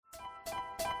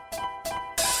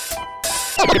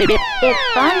It's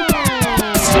fun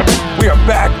time. We are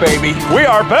back, baby. We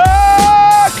are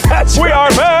back. We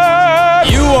are back.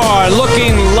 You are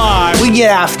looking live. We get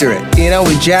after it. You know,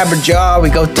 we jabber jaw, we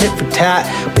go tit for tat,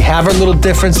 we have our little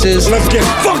differences. Let's get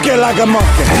funky like a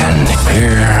monkey. And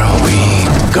here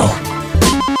we go.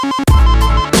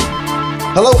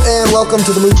 Hello and welcome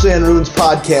to the Moose and Runes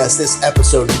podcast. This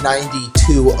episode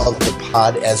 92 of the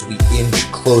pod as we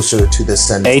inch closer to the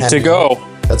centennial. 8 to go.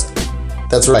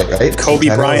 That's right? Kobe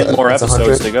Bryant, more episodes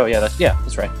 100? to go. Yeah,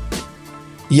 that's right.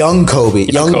 Young Kobe,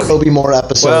 more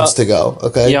episodes to go.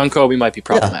 Okay, young Kobe might be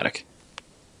problematic.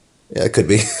 Yeah, it could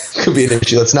be. Could be an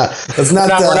issue. Let's not. We're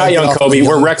not young Kobe.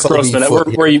 We're Rex Grossman.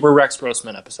 We're Rex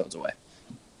Grossman episodes away.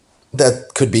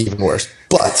 That could be even worse.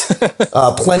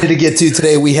 But plenty to get to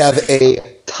today. We have a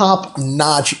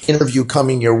top-notch interview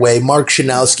coming your way. Mark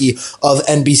Schanowski of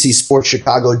NBC Sports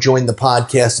Chicago joined the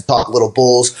podcast to talk a little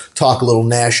Bulls, talk a little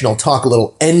National, talk a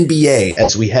little NBA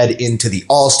as we head into the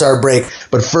All-Star break.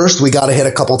 But first, we got to hit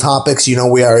a couple topics. You know,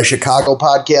 we are a Chicago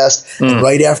podcast. And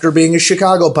right after being a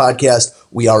Chicago podcast,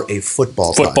 we are a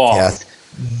football podcast.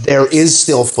 There is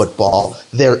still football.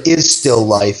 There is still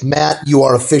life. Matt, you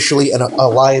are officially an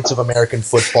Alliance of American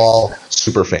Football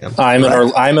super fan. I'm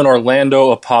an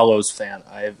Orlando Apollos fan.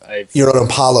 You're an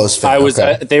Apollos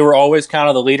fan. They were always kind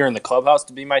of the leader in the clubhouse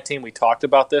to be my team. We talked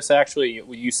about this actually.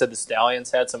 You said the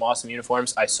Stallions had some awesome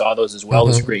uniforms. I saw those as well.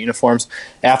 Those are great uniforms.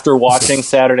 After watching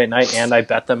Saturday night, and I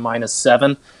bet them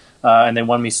 -7, and they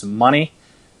won me some money.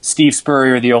 Steve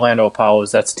Spurrier, the Orlando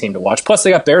Apollos, that's a team to watch. Plus,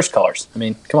 they got Bears colors. I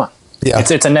mean, come on. Yeah.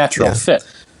 It's a natural fit.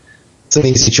 It's an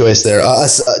easy choice there.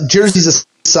 Jerseys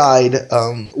aside,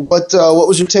 what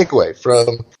was your takeaway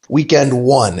from weekend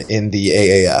 1 in the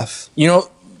AAF? You know,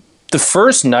 the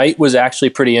first night was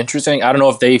actually pretty interesting. I don't know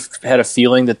if they had a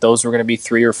feeling that those were going to be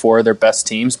 3 or 4 of their best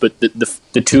teams, but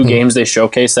the two games they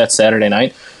showcased that Saturday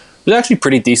night was actually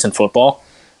pretty decent football.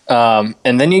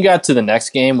 And then you got to the next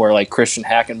game where Christian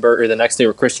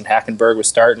Hackenberg was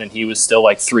starting and he was still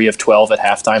 3 of 12 at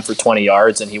halftime for 20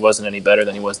 yards and he wasn't any better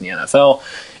than he was in the NFL.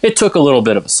 It took a little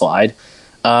bit of a slide.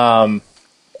 I'm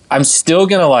still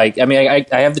going to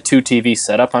I have the 2 TV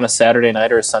set up on a Saturday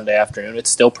night or a Sunday afternoon. It's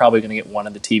still probably going to get one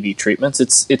of the TV treatments.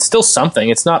 It's still something.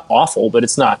 It's not awful, but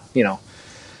it's not,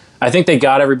 I think they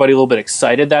got everybody a little bit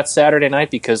excited that Saturday night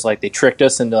because they tricked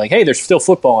us into hey, there's still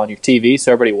football on your TV,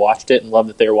 so everybody watched it and loved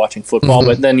that they were watching football.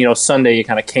 But then Sunday you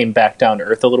kind of came back down to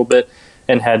earth a little bit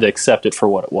and had to accept it for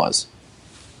what it was.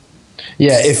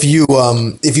 Yeah, if you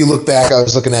look back, I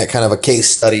was looking at kind of a case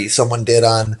study someone did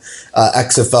on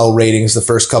XFL ratings. The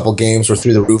first couple games were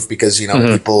through the roof because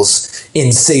people's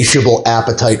insatiable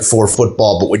appetite for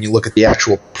football. But when you look at the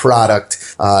actual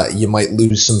product, you might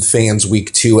lose some fans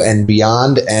week 2 and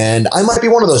beyond. And I might be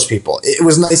one of those people. It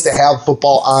was nice to have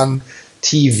football on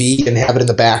TV and have it in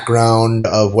the background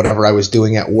of whatever I was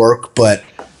doing at work, but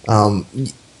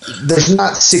there's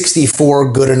not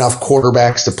 64 good enough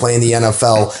quarterbacks to play in the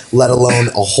NFL, let alone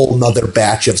a whole nother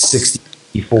batch of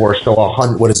 64. So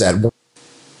 100, what is that?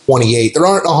 28. There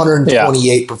aren't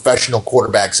 128 professional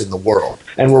quarterbacks in the world.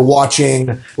 And we're going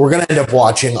to end up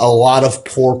watching a lot of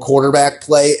poor quarterback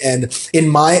play. And in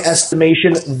my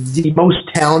estimation, the most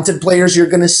talented players you're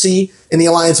going to see in the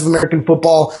Alliance of American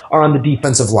Football are on the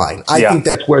defensive line. I think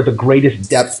that's where the greatest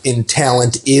depth in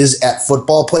talent is at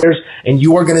football players. And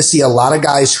you are going to see a lot of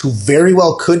guys who very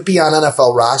well could be on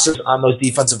NFL rosters on those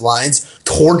defensive lines,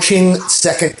 torching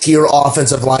second-tier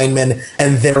offensive linemen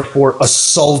and therefore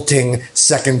assaulting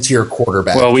second-tier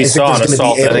quarterbacks. Well, we saw an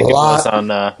assault. I think it was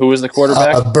on who was the quarterback?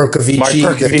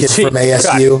 Berkovici, the kid from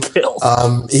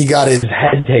ASU. He got his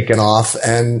head taken off,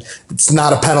 and it's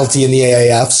not a penalty in the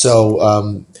AAF,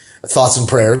 so thoughts and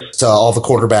prayers to all the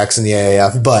quarterbacks in the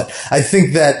AAF. But I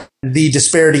think that the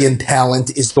disparity in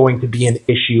talent is going to be an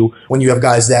issue when you have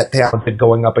guys that talented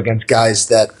going up against guys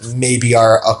that maybe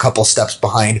are a couple steps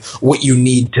behind what you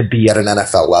need to be at an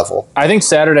NFL level. I think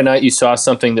Saturday night you saw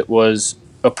something that was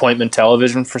appointment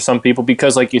television for some people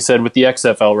because, like you said, with the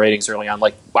XFL ratings early on,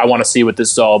 I want to see what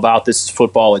this is all about. This is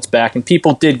football. It's back. And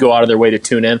people did go out of their way to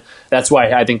tune in. That's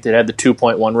why I think they had the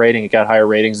 2.1 rating. It got higher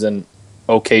ratings than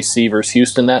OKC versus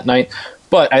Houston that night.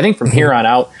 But I think from here on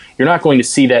out, you're not going to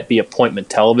see that be appointment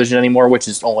television anymore, which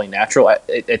is only natural. I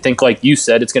think, like you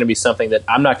said, it's going to be something that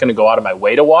I'm not going to go out of my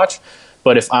way to watch.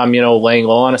 But if I'm, laying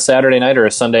low on a Saturday night or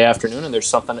a Sunday afternoon and there's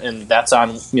something and that's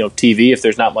on, TV, if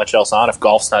there's not much else on, if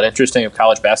golf's not interesting, if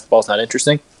college basketball's not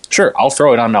interesting, sure, I'll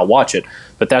throw it on and I'll watch it.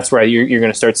 But that's where you're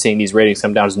going to start seeing these ratings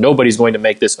come down. Is nobody's going to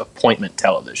make this appointment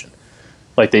television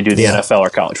like they do the NFL or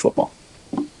college football.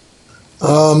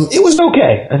 It was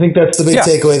okay. I think that's the big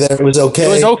takeaway there. It was okay. It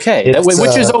was okay,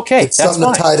 which is okay. It's something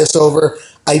that tied us over.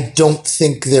 I don't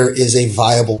think there is a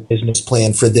viable business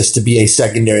plan for this to be a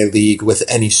secondary league with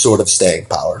any sort of staying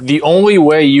power. The only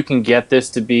way you can get this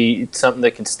to be something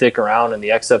that can stick around, and the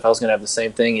XFL is going to have the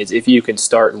same thing, is if you can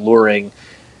start luring,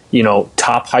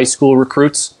 top high school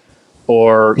recruits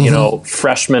or,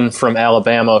 freshmen from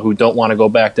Alabama who don't want to go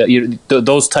back to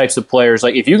those types of players.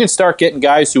 Like if you can start getting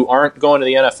guys who aren't going to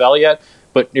the NFL yet,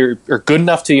 but are good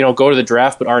enough to, go to the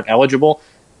draft but aren't eligible,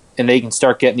 and they can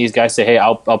start getting these guys say, hey,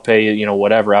 I'll pay you,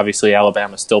 whatever. Obviously,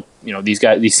 Alabama's still, these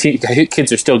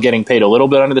kids are still getting paid a little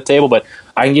bit under the table, but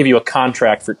I can give you a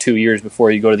contract for 2 years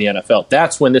before you go to the NFL.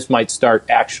 That's when this might start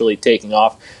actually taking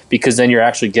off, because then you're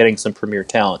actually getting some premier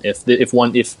talent. If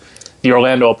the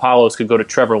Orlando Apollos could go to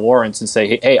Trevor Lawrence and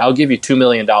say, hey, I'll give you $2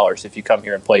 million if you come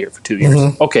here and play here for 2 years.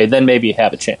 Mm-hmm. Okay, then maybe you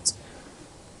have a chance.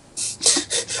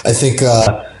 I think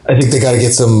they got to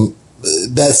get some.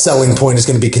 That selling point is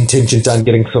going to be contingent on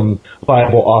getting some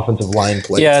viable offensive line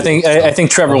play. Yeah, I think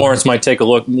Trevor Lawrence might take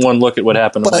one look at what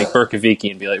happened to Mike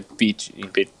Berkovicki and be like,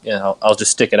 I'll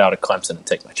just stick it out at Clemson and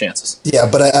take my chances. Yeah,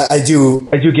 but I do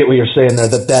get what you're saying there.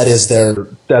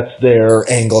 That's their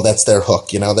angle, that's their hook.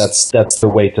 That's the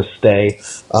way to stay.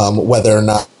 Whether or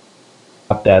not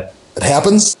that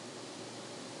happens,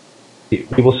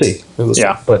 we will see.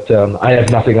 Yeah. But I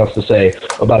have nothing else to say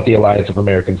about the Alliance of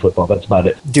American Football. That's about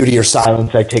it. Due to your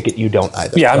silence, I take it you don't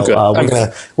either. Yeah, I'm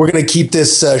good. We're gonna keep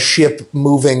this ship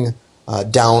moving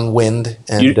downwind.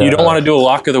 And you don't want to do a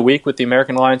lock of the week with the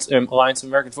American Alliance of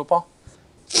American Football?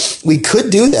 We could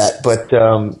do that, but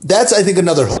that's, I think,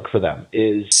 another hook for them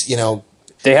is,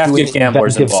 they have to get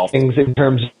gamblers involved. Things in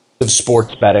terms of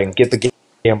sports betting, get the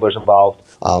gamblers involved.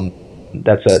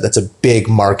 That's a big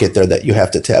market there that you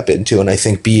have to tap into, and I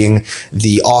think being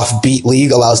the offbeat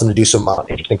league allows them to do some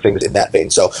interesting things in that vein.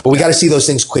 But we got to see those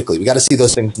things quickly. We got to see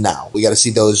those things now. We got to see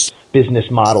those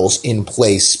business models in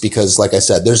place because, like I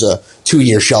said, there's a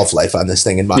 2-year shelf life on this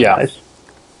thing in my eyes.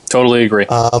 Totally agree.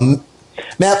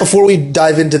 Matt, before we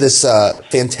dive into this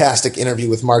fantastic interview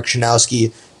with Mark Schanowski,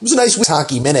 it was a nice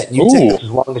hockey minute. You can take this as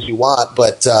long as you want,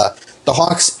 but the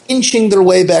Hawks inching their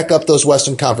way back up those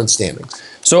Western Conference standings.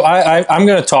 So I'm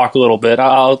going to talk a little bit.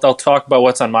 I'll talk about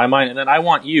what's on my mind, and then I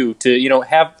want you to,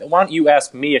 why don't you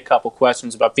ask me a couple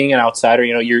questions about being an outsider?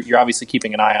 You're obviously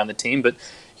keeping an eye on the team, but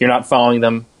you're not following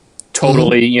them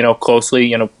totally,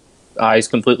 closely. Eyes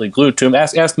completely glued to them.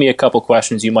 Ask me a couple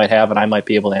questions you might have, and I might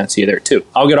be able to answer you there too.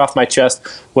 I'll get off my chest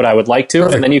what I would like to,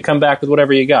 and then you come back with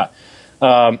whatever you got.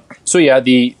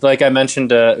 Like I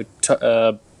mentioned,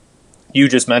 you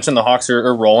just mentioned the Hawks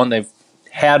are rolling. They've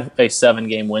had a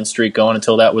 7-game win streak going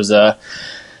until that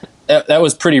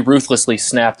was pretty ruthlessly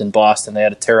snapped in Boston. They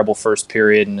had a terrible first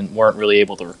period and weren't really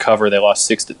able to recover. They lost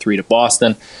 6-3 to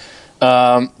Boston.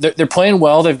 They're playing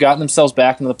well. They've gotten themselves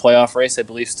back into the playoff race. I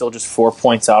believe still just 4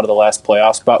 points out of the last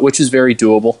playoff spot, which is very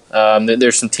doable.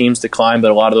 There's some teams to climb,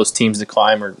 but a lot of those teams to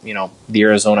climb are the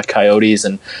Arizona Coyotes.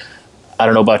 And I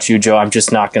don't know about you, Joe. I'm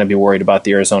just not going to be worried about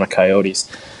the Arizona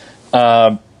Coyotes.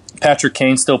 Patrick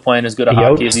Kane's still playing as good a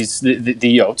hockey as he's the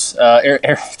Yotes.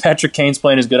 Patrick Kane's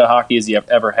playing as good a hockey as he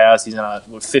ever has. He's on a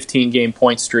 15-game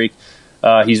point streak.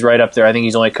 He's right up there. I think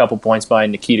he's only a couple points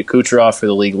behind Nikita Kucherov for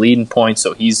the league leading points.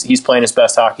 So he's playing his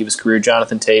best hockey of his career.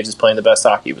 Jonathan Toews is playing the best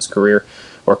hockey of his career,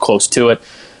 or close to it.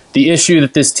 The issue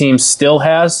that this team still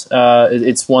has,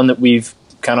 it's one that we've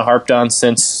kind of harped on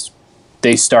since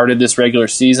they started this regular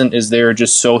season, is they're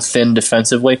just so thin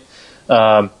defensively.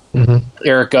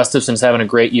 Eric Gustafson's having a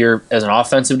great year as an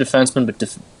offensive defenseman, but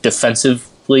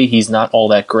defensively he's not all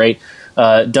that great.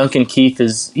 Duncan Keith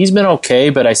he's been okay,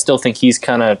 but I still think he's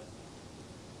kind of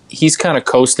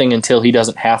coasting until he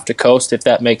doesn't have to coast, if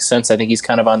that makes sense. I think he's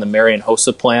kind of on the Marian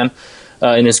Hossa plan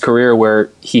in his career, where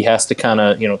he has to kind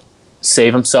of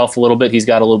save himself a little bit. He's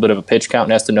got a little bit of a pitch count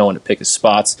and has to know when to pick his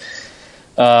spots.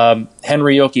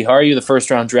 Henry Jokiharju, the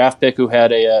first-round draft pick who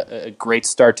had a great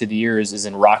start to the year, is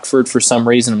in Rockford for some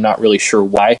reason. I'm not really sure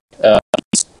why.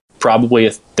 He's probably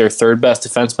their third-best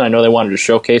defenseman. I know they wanted to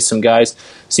showcase some guys,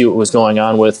 see what was going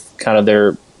on with kind of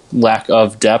their lack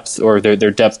of depth or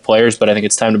their depth players, but I think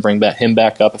it's time to bring him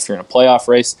back up if you're in a playoff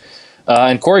race.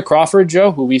 And Corey Crawford,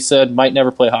 Joe, who we said might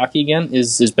never play hockey again,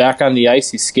 is back on the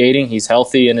ice. He's skating. He's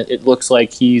healthy, and it looks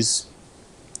like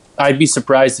I'd be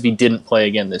surprised if he didn't play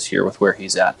again this year with where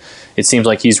he's at. It seems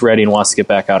like he's ready and wants to get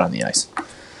back out on the ice.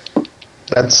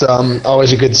 That's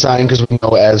always a good sign, because we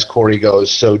know as Corey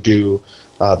goes, so do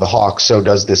the Hawks, so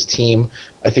does this team.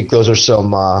 I think those are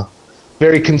some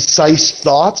very concise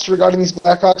thoughts regarding these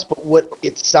Blackhawks, but what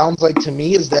it sounds like to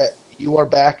me is that you are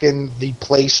back in the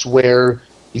place where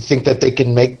you think that they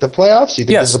can make the playoffs? You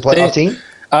think this is a playoff team?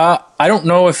 I don't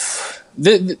know if...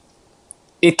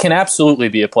 It can absolutely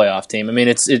be a playoff team. I mean,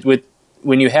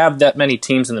 when you have that many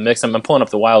teams in the mix, I'm pulling up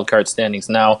the wild card standings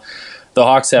now. The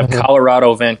Hawks have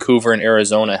Colorado, Vancouver, and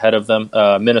Arizona ahead of them.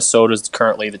 Minnesota is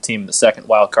currently the team in the second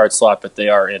wild card slot, but they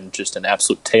are in just an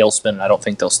absolute tailspin, and I don't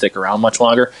think they'll stick around much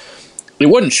longer. It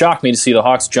wouldn't shock me to see the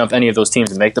Hawks jump any of those teams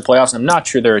and make the playoffs. I'm not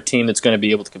sure they're a team that's going to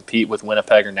be able to compete with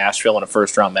Winnipeg or Nashville in a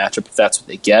first-round matchup if that's what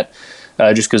they get,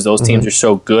 just because those teams are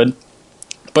so good.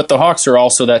 But the Hawks are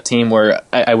also that team where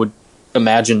I would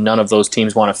imagine none of those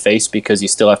teams want to face because you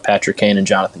still have Patrick Kane and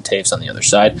Jonathan Taves on the other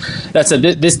side. That said,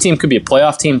 this team could be a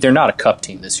playoff team. They're not a cup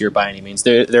team this year by any means.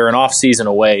 They're an offseason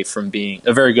away from being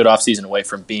a very good offseason away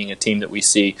from being a team that we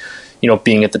see,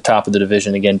 being at the top of the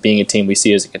division again, being a team we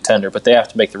see as a contender. But they have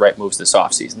to make the right moves this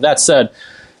offseason. That said,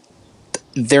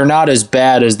 they're not as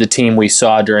bad as the team we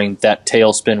saw during that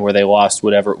tailspin where they lost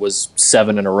whatever it was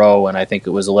 7 in a row, and I think it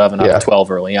was 11 out of 12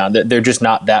 early on. They're just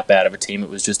not that bad of a team. It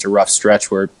was just a rough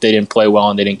stretch where they didn't play well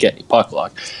and they didn't get any puck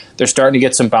luck. They're starting to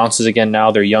get some bounces again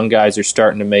now. Their young guys are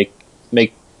starting to make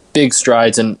big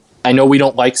strides, and I know we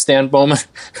don't like Stan Bowman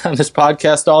on this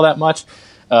podcast all that much.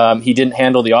 He didn't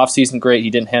handle the offseason great.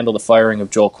 He didn't handle the firing of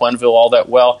Joel Quenneville all that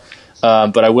well,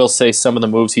 but I will say some of the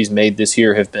moves he's made this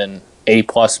year have been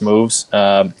A-plus moves.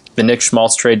 The Nick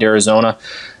Schmaltz trade to Arizona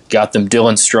got them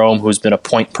Dylan Strome, who's been a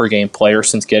point-per-game player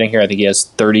since getting here. I think he has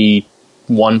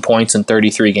 31 points in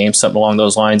 33 games, something along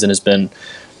those lines, and has been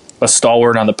a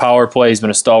stalwart on the power play. He's been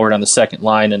a stalwart on the second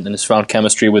line and has found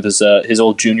chemistry with his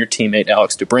old junior teammate,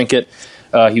 Alex DeBrincat.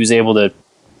 He was able to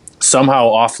somehow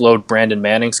offload Brandon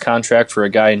Manning's contract for a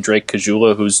guy in Drake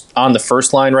Caggiula, who's on the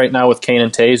first line right now with Kane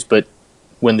and Taves, but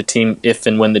if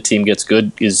and when the team gets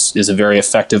good, is a very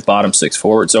effective bottom six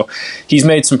forward. So he's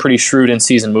made some pretty shrewd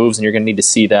in-season moves, and you're going to need to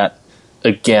see that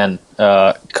again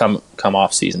come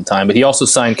off season time. But he also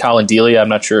signed Colin Delia. I'm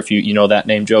not sure if you know that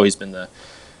name, Joe. He's been the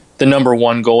number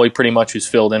one goalie pretty much who's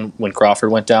filled in when Crawford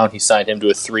went down. He signed him to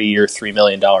a 3-year, $3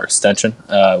 million extension,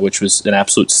 which was an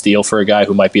absolute steal for a guy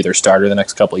who might be their starter the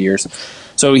next couple of years.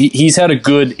 So he's had a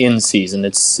good in-season.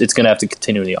 It's going to have to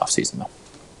continue in the off-season, though.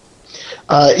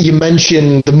 You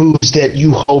mentioned the moves that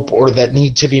you hope or that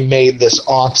need to be made this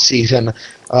offseason.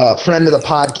 Friend of the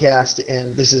podcast,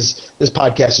 and this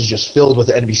podcast is just filled with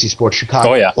NBC Sports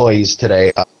Chicago employees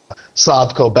today.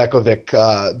 Slavko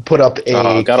Bekovic put up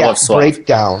a cap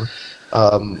breakdown.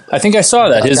 I think I saw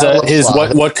that. His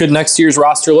what could next year's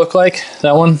roster look like?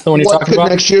 That one, the one you're talking about? What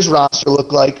could next year's roster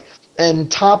look like? And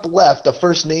top left, the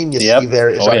first name you see there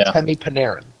is Artemi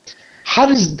Panarin. How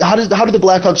do the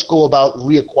Blackhawks go about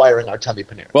reacquiring Artemi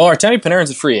Panarin? Well, Artemi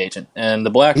Panarin's a free agent, and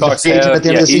the Blackhawks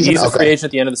he's a free agent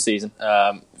at the end of the season.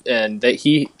 And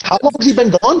how long has he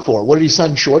been gone for? What did he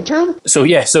sign short term? So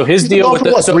his deal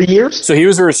with 3 years. So he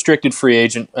was a restricted free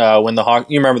agent when the Hawks.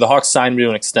 You remember the Hawks signed him to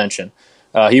an extension.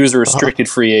 He was a restricted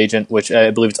free agent, which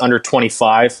I believe it's under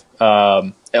 25.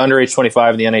 Under age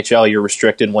 25 in the NHL, you're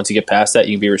restricted. Once you get past that,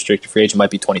 you can be a restricted free agent. It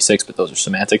might be 26, but those are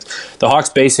semantics. The Hawks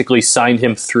basically signed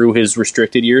him through his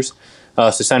restricted years.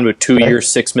 So signed him to a 2-year,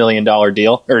 $6 million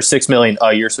deal, or $6 million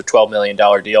a year, so $12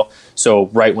 million deal. So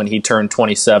right when he turned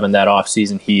 27 that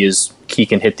offseason, he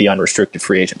can hit the unrestricted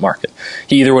free agent market.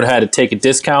 He either would have had to take a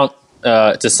discount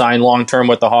to sign long-term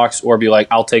with the Hawks or be like,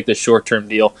 I'll take this short-term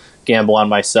deal, gamble on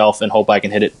myself, and hope I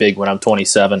can hit it big when I'm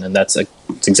 27. And that's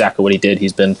exactly what he did.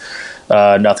 He's been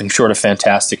nothing short of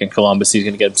fantastic in Columbus. He's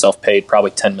going to get himself paid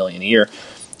probably $10 million a year.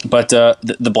 But the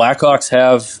Blackhawks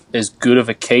have as good of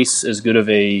a case, as good of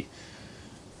a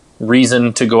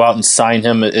reason to go out and sign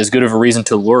him, as good of a reason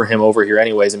to lure him over here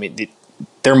anyways. I mean,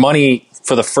 their money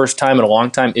for the first time in a long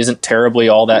time isn't terribly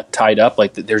all that tied up.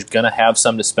 Like, there's going to have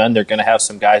some to spend. They're going to have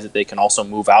some guys that they can also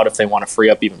move out if they want to free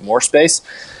up even more space.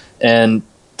 And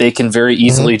they can very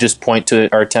easily just point to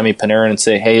Artemi Panarin and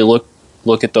say, hey, look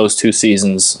at those 2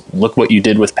 seasons. Look what you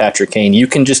did with Patrick Kane. You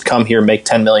can just come here, make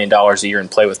 $10 million a year,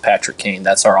 and play with Patrick Kane.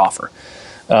 That's our offer.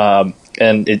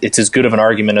 And it's as good of an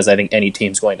argument as I think any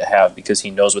team's going to have because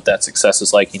he knows what that success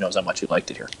is like. He knows how much he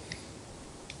liked it here.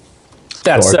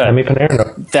 That said,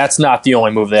 that's not the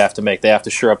only move they have to make. They have to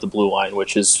shore up the blue line,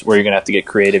 which is where you're going to have to get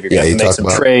creative. You're going to have to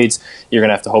make some trades. You're going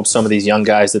to have to hope some of these young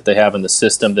guys that they have in the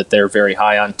system that they're very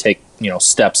high on take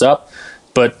steps up.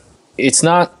 But it's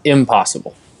not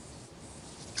impossible.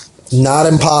 Not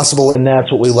impossible, and that's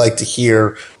what we like to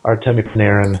hear. Artemi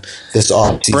Panarin this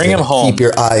offseason. Bring him home. Keep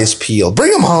your eyes peeled.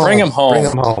 Bring him home. Bring him home. Bring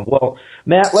him home. Well,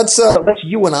 Matt, let's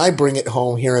you and I bring it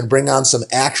home here and bring on some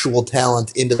actual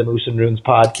talent into the Moose and Runes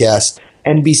podcast.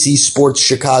 NBC Sports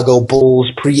Chicago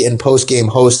Bulls pre- and post-game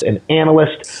host and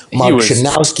analyst Mark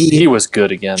Schanowski. He was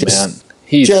good again, man.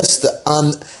 He's just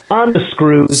on the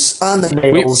screws, on the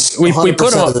nails. We 100%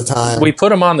 put him of the time. We put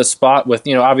him on the spot with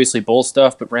obviously Bull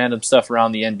stuff, but random stuff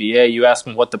around the NBA. You ask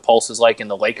him what the pulse is like in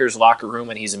the Lakers locker room,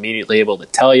 and he's immediately able to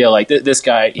tell you. Like this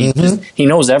guy, he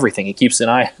knows everything. He keeps an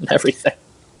eye on everything.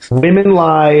 Women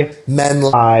lie, Men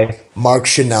lie. Mark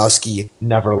Schanowski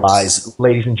never lies.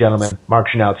 ladies and gentlemen. Mark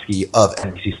Schanowski of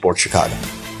NBC Sports Chicago.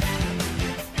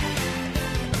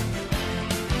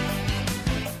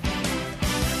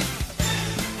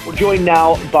 We're joined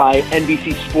now by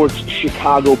NBC Sports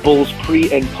Chicago Bulls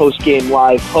pre- and post-game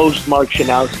live host Mark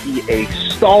Schanowski, a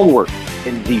stalwart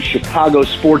in the Chicago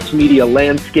sports media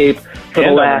landscape for And the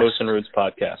on last the Moose and Roots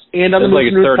podcast. and on the That's like Moose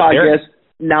his and Roots third podcast. appearance.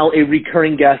 Now a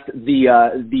recurring guest.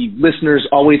 The listeners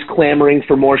always clamoring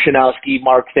for more Schanowski.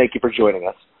 Mark, thank you for joining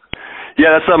us.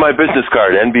 Yeah, that's on my business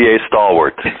card, NBA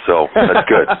stalwart. So that's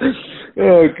good.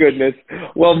 Oh, goodness.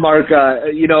 Well, Mark, a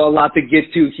lot to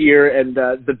get to here, and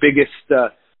the biggest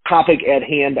topic at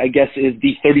hand, I guess, is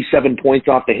the 37 points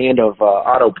off the hand of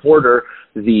Otto Porter,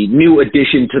 the new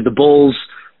addition to the Bulls.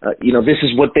 This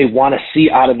is what they want to see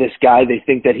out of this guy. They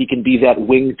think that he can be that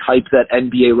wing type that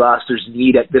NBA rosters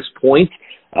need at this point.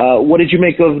 What did you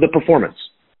make of the performance?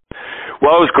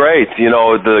 Well, it was great.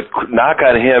 The knock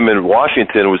on him in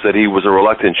Washington was that he was a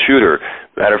reluctant shooter.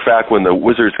 Matter of fact, when the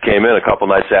Wizards came in a couple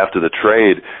nights after the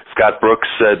trade, Scott Brooks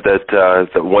said that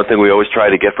the one thing we always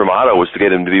tried to get from Otto was to get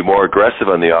him to be more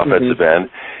aggressive on the offensive end.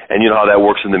 And you know how that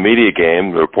works in the media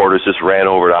game. The reporters just ran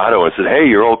over to Otto and said, "Hey,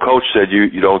 your old coach said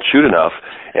you don't shoot enough."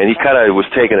 And he kind of was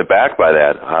taken aback by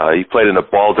that. He played in a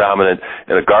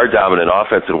guard-dominant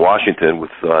offense in Washington with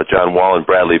John Wall and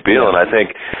Bradley Beal, and I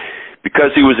think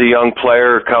because he was a young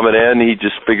player coming in, he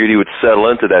just figured he would settle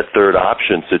into that third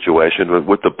option situation. But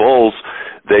with the Bulls,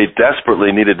 they desperately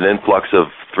needed an influx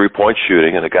of three-point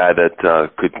shooting and a guy that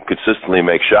could consistently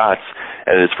make shots.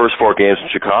 And in his first 4 games in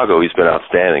Chicago, he's been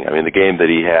outstanding. I mean, the game that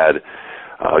he had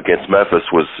against Memphis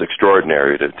was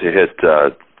extraordinary. To hit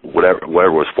whatever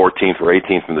it was, 14th or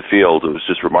 18th from the field, it was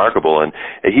just remarkable. And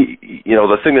he,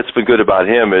 the thing that's been good about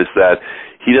him is that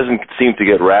he doesn't seem to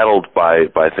get rattled by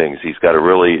things. He's got a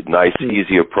really nice,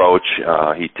 easy approach.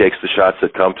 He takes the shots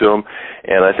that come to him.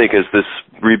 And I think as this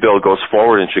rebuild goes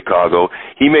forward in Chicago,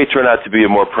 he may turn out to be a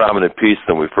more prominent piece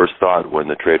than we first thought when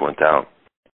the trade went down.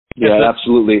 Yeah,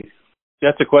 absolutely.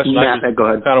 That's a question Matt, go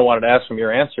ahead. I kind of wanted to ask from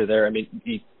your answer there. I mean,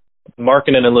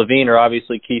 Markkanen and Levine are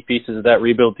obviously key pieces of that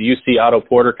rebuild. Do you see Otto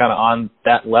Porter kind of on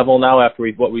that level now after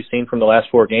what we've seen from the last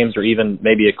 4 games, or even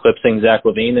maybe eclipsing Zach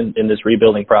LaVine in this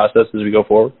rebuilding process as we go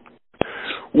forward?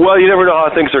 Well, you never know how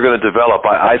things are going to develop.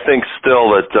 I think still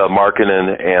that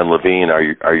Markkanen and Levine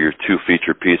are your 2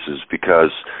 feature pieces because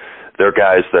they're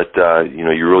guys that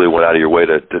you really went out of your way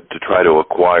to try to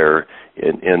acquire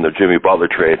in the Jimmy Butler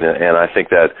trade, and I think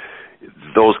that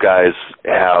those guys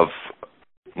have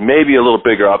maybe a little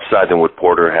bigger upside than what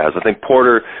Porter has. I think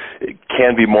Porter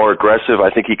can be more aggressive.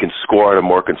 I think he can score at a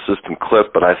more consistent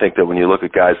clip, but I think that when you look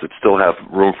at guys that still have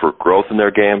room for growth in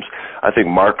their games, I think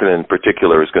Markkanen in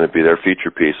particular is going to be their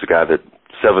feature piece, a guy that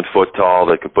 7 foot tall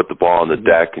that can put the ball on the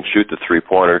deck and shoot the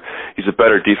three-pointer. He's a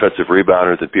better defensive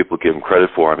rebounder than people give him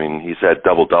credit for. I mean, he's had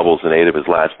double-doubles in 8 of his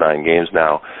last 9 games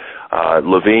now.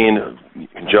 Levine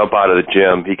can jump out of the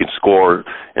gym. He can score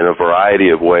in a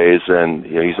variety of ways, and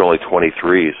he's only 23.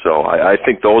 So I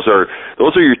think those are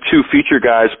your 2 feature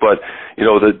guys. But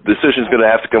the decision's going to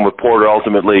have to come with Porter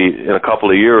ultimately in a couple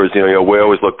of years. We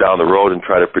always look down the road and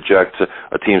try to project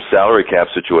a team's salary cap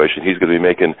situation. He's going to be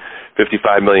making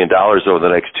 $55 million over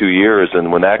the next 2 years,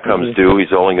 and when that comes due,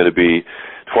 he's only going to be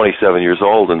 27 years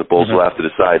old, and the Bulls will have to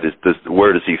decide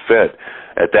where does he fit.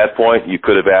 At that point, you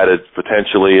could have added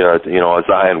potentially, a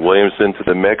Zion Williamson to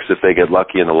the mix if they get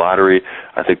lucky in the lottery.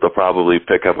 I think they'll probably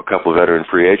pick up a couple of veteran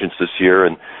free agents this year,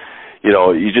 and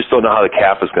you just don't know how the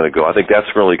cap is going to go. I think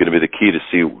that's really going to be the key to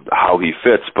see how he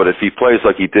fits. But if he plays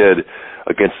like he did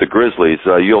against the Grizzlies,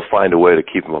 you'll find a way to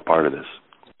keep him a part of this.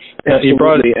 You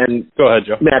brought it, and go ahead,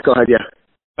 Joe. Matt, go ahead. Yeah.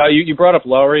 You brought up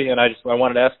Lowry, and I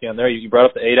wanted to ask you on there. You brought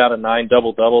up the 8 out of 9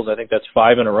 double-doubles. I think that's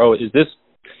 5 in a row.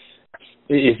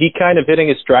 Is he kind of hitting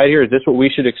his stride here? Is this what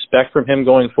we should expect from him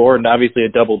going forward? And obviously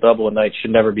a double-double a night should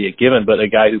never be a given, but a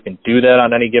guy who can do that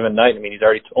on any given night, I mean, he's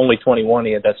already only 21.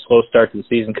 He had that slow start to the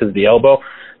season because of the elbow.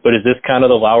 But is this kind of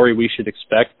the Lowry we should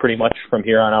expect pretty much from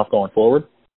here on out going forward?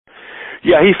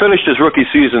 Yeah, he finished his rookie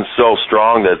season so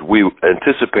strong that we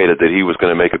anticipated that he was going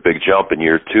to make a big jump in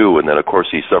year 2, and then, of course,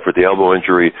 he suffered the elbow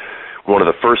injury one of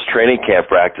the first training camp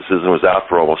practices and was out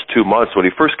for almost 2 months. When he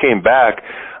first came back,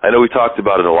 I know we talked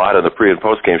about it a lot in the pre- and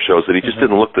post-game shows, that he just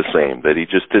didn't look the same, that he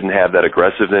just didn't have that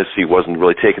aggressiveness. He wasn't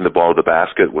really taking the ball to the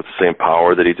basket with the same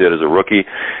power that he did as a rookie.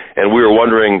 And we were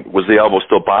wondering, was the elbow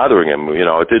still bothering him? You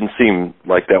know, it didn't seem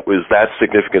like that was that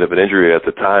significant of an injury at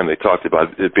the time. They talked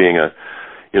about it being a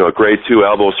grade 2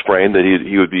 elbow sprain that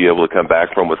he would be able to come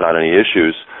back from without any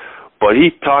issues. But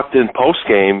he talked in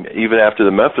post-game, even after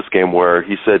the Memphis game, where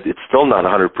he said it's still not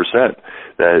 100%,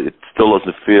 that it still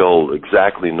doesn't feel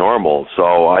exactly normal.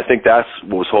 So I think that's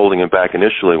what was holding him back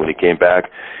initially when he came back.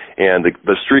 And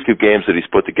the streak of games that he's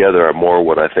put together are more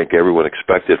what I think everyone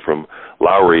expected from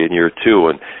Lowry in year 2.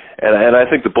 And I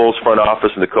think the Bulls front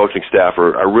office and the coaching staff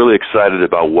are really excited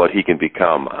about what he can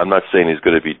become. I'm not saying he's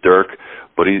going to be Dirk,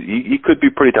 but he could be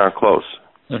pretty darn close.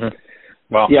 Mm-hmm.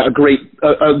 Wow. Yeah, a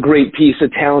great piece, a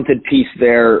talented piece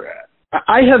there.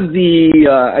 I have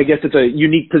I guess it's a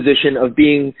unique position of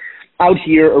being out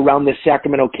here around the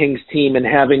Sacramento Kings team and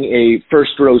having a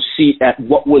first row seat at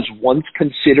what was once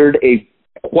considered a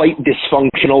quite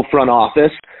dysfunctional front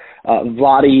office.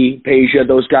 Vlade, Peja,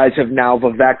 those guys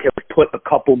Vivek have put a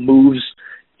couple moves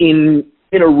in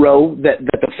a row that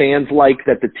the fans like,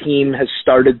 that the team has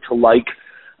started to like.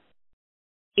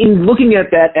 In looking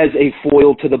at that as a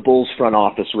foil to the Bulls front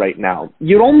office right now,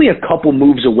 you're only a couple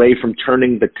moves away from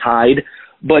turning the tide,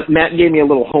 but Matt gave me a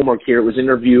little homework here. It was an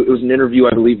interview,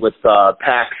 I believe, with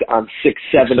Pax on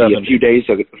 670 a few days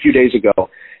ago,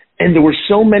 and there were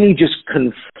so many just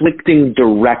conflicting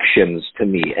directions to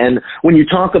me. And when you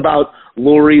talk about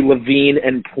Lowry, LaVine,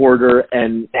 and Porter,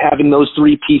 and having those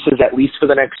 3 pieces at least for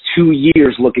the next 2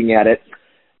 years looking at it,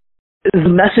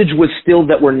 the message was still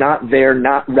that we're not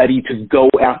ready to go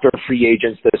after free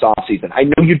agents this offseason. I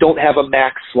know you don't have a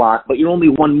max slot, but you're only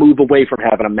 1 move away from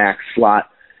having a max slot.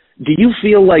 Do you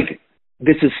feel like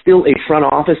this is still a front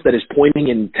office that is pointing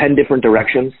in 10 different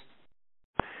directions?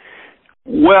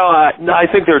 Well, I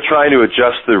think they're trying to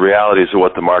adjust the realities of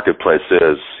what the marketplace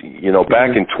is. You know,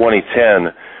 back in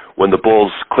 2010, when the Bulls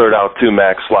cleared out 2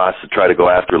 max slots to try to go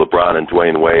after LeBron and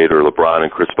Dwayne Wade, or LeBron and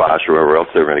Chris Bosh, or whoever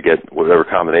else they were going to get, whatever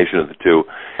combination of the 2,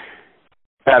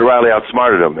 Pat Riley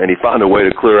outsmarted him, and he found a way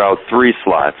to clear out 3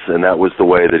 slots, and that was the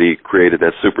way that he created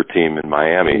that super team in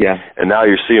Miami. Yeah. And now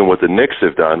you're seeing what the Knicks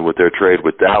have done with their trade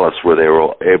with Dallas, where they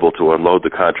were able to unload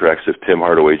the contracts of Tim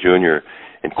Hardaway Jr.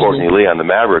 and Courtney Lee on the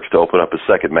Mavericks to open up a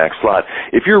second max slot.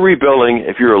 If you're rebuilding,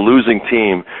 if you're a losing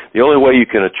team, the only way you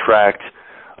can attract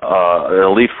an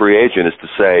elite free agent is to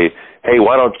say, hey,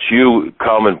 why don't you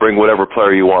come and bring whatever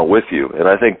player you want with you? And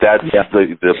I think that's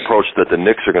the approach that the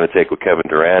Knicks are going to take with Kevin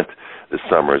Durant this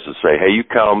summer, is to say, hey, you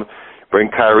come, bring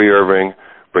Kyrie Irving,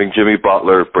 bring Jimmy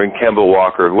Butler, bring Kemba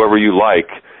Walker, whoever you like,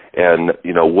 and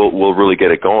we'll really get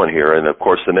it going here. And of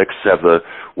course, the Knicks have the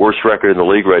worst record in the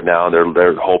league right now, and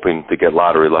they're hoping to get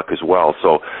lottery luck as well.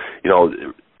 So,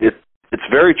 it's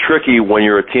very tricky when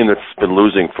you're a team that's been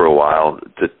losing for a while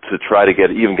to try to get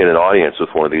an audience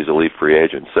with one of these elite free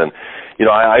agents. And,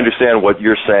 I understand what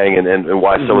you're saying and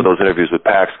why some of those interviews with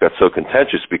Pax got so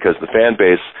contentious, because the fan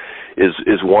base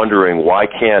is wondering, why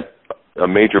can't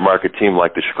a major market team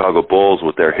like the Chicago Bulls,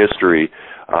 with their history,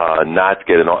 not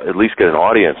get at least get an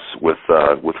audience with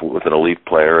an elite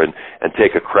player and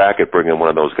take a crack at bringing one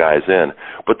of those guys in.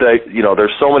 But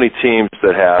there's so many teams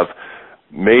that have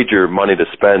major money to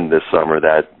spend this summer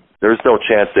that there's no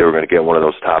chance they were going to get one of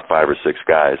those top 5 or 6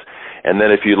 guys. And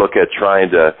then if you look at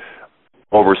trying to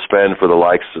overspend for the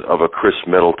likes of a Chris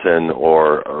Middleton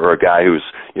or a guy who's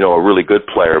a really good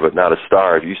player but not a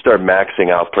star, if you start maxing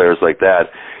out players like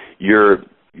that, your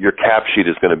cap sheet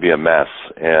is going to be a mess.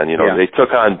 And they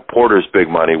took on Porter's big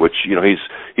money, which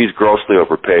he's grossly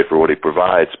overpaid for what he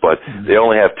provides, but they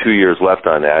only have 2 years left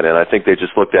on that. And I think they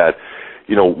just looked at,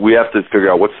 we have to figure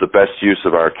out what's the best use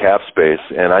of our cap space,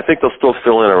 and I think they'll still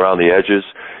fill in around the edges.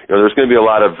 There's going to be a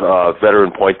lot of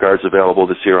veteran point guards available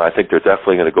this year. I think they're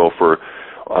definitely going to go for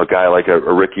a guy like a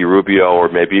Ricky Rubio,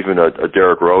 or maybe even a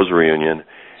Derrick Rose reunion,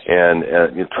 and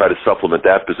try to supplement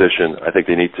that position. I think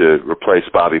they need to replace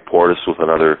Bobby Portis with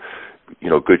another,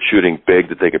 good shooting big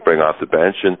that they could bring off the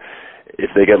bench. And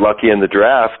if they get lucky in the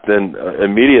draft, then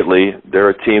immediately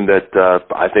they're a team that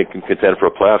I think can contend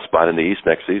for a playoff spot in the East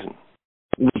next season.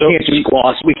 We can't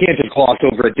just gloss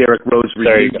over a Derrick Rose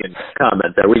reunion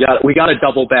comment there. We got to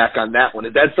double back on that one.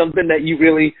 Is that something that you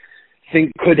really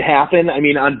think could happen? I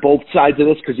mean, on both sides of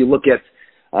this, because you look at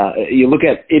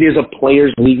it is a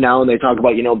players' league now, and they talk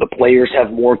about the players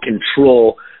have more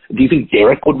control. Do you think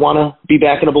Derrick would want to be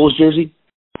back in a Bulls jersey?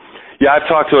 Yeah, I've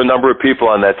talked to a number of people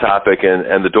on that topic,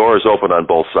 and the door is open on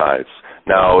both sides.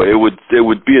 Now, it would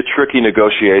be a tricky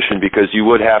negotiation because you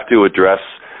would have to address,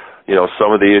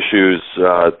 some of the issues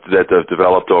that have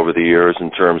developed over the years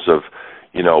in terms of,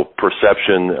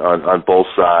 perception on both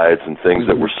sides and things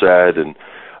that were said. And,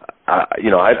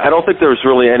 I don't think there's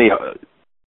really any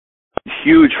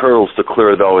huge hurdles to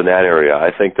clear, though, in that area. I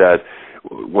think that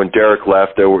when Derek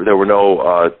left, there were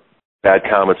no bad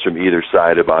comments from either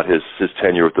side about his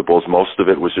tenure with the Bulls. Most of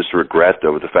it was just regret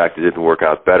over the fact it didn't work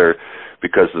out better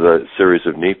because of the series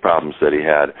of knee problems that he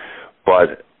had.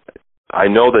 But I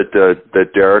know that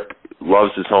Derek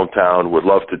loves his hometown, would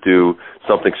love to do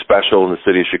something special in the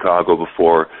city of Chicago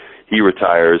before he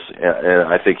retires, and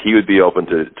I think he would be open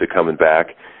to coming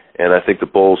back. And I think the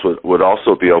Bulls would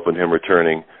also be open to him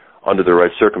returning under the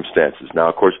right circumstances. Now,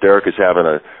 of course, Derek is having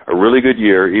a really good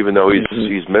year, even though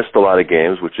he's missed a lot of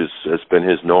games, which has been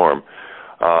his norm.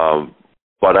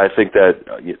 But I think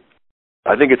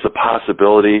it's a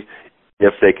possibility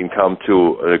if they can come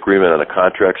to an agreement on a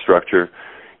contract structure.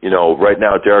 Right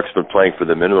now Derek's been playing for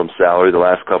the minimum salary the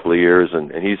last couple of years,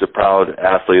 and he's a proud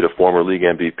athlete, a former league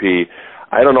MVP.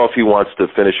 I don't know if he wants to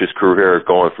finish his career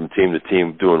going from team to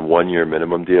team doing one-year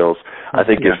minimum deals. I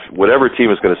think if whatever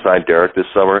team is going to sign Derek this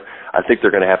summer, I think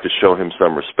they're going to have to show him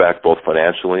some respect, both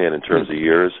financially and in terms of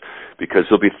years, because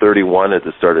he'll be 31 at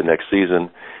the start of next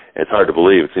season. It's hard to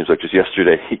believe. It seems like just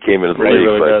yesterday he came into the league.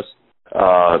 Really but, does.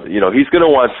 He's going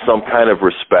to want some kind of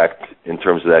respect in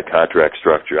terms of that contract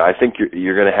structure. I think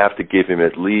you're going to have to give him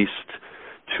at least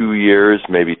 2 years,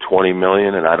 maybe $20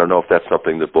 million, and I don't know if that's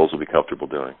something the Bulls will be comfortable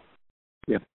doing.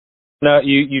 Yeah. Now,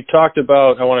 you talked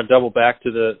about, I want to double back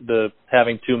to the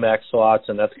having two max slots,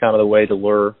 and that's kind of the way to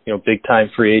lure,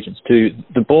 big-time free agents too.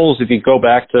 The Bulls, if you go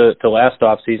back to last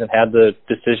offseason, had the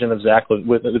decision of Zach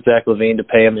LaVine to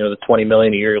pay him, the $20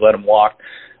 million a year, let him walk.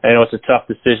 I know it's a tough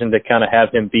decision to kind of have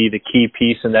him be the key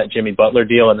piece in that Jimmy Butler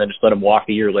deal and then just let him walk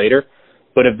a year later.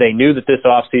 But if they knew that this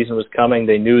offseason was coming,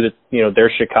 they knew that,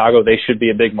 they're Chicago, they should be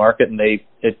a big market, and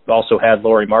it also had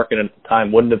Lauri Markkanen at the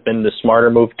time. Wouldn't have been the smarter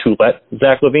move to let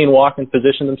Zach LaVine walk and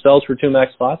position themselves for two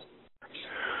max slots?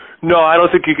 No, I don't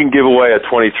think you can give away a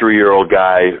 23-year-old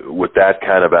guy with that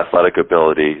kind of athletic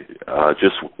ability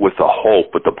just with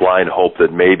the blind hope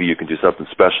that maybe you can do something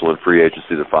special in free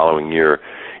agency the following year.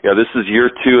 This is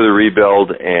year 2 of the rebuild,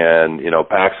 and,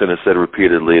 Paxson has said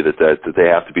repeatedly that they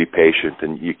have to be patient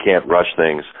and you can't rush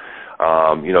things.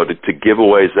 To give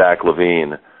away Zach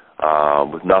LaVine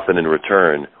with nothing in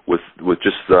return, with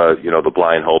just the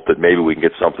blind hope that maybe we can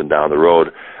get something down the road,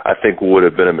 I think would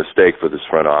have been a mistake for this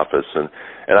front office. And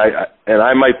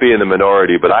I might be in the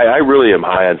minority, but I really am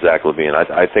high on Zach LaVine.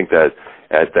 I think that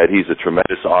he's a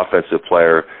tremendous offensive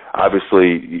player.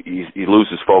 Obviously, he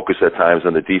loses focus at times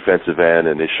on the defensive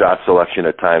end, and his shot selection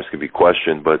at times can be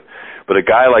questioned. But a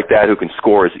guy like that who can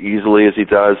score as easily as he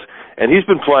does, and he's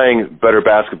been playing better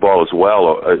basketball as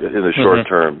well in the short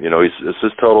term. His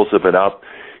assist totals have been up.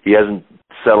 He hasn't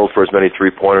settled for as many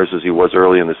three-pointers as he was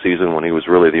early in the season when he was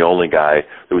really the only guy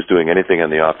that was doing anything on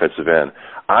the offensive end.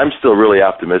 I'm still really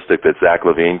optimistic that Zach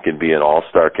LaVine can be an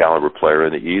all-star caliber player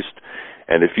in the East.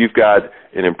 And if you've got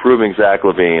an improving Zach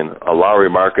LaVine, a Lauri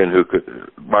Markkanen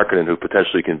who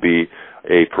potentially can be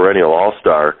a perennial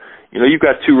all-star, you've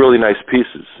got two really nice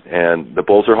pieces. And the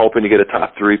Bulls are hoping to get a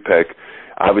top 3 pick.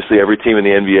 Obviously, every team in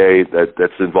the NBA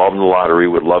that's involved in the lottery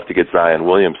would love to get Zion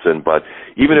Williamson. But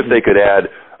even if they could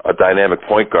add a dynamic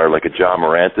point guard like a Ja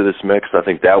Morant to this mix, I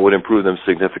think that would improve them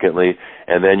significantly.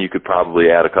 And then you could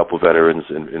probably add a couple veterans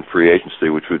in free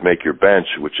agency, which would make your bench,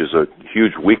 which is a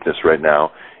huge weakness right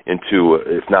now, into,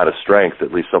 if not a strength,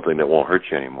 at least something that won't hurt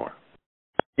you anymore.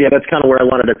 Yeah, that's kind of where I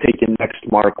wanted to take you next,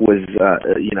 Mark, was,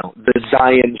 the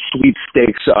Zion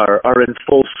sweepstakes are in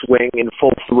full swing, in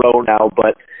full throw now,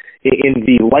 but in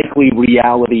the likely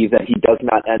reality that he does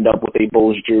not end up with a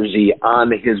Bulls jersey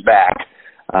on his back,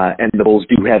 and the Bulls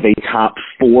do have a top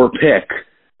 4 pick,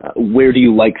 where do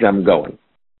you like them going?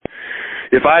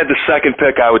 If I had the second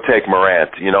pick, I would take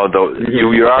Morant. You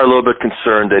are a little bit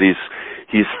concerned that he's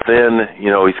thin.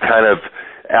 He's kind of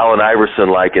Allen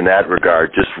Iverson-like in that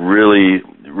regard, just really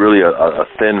a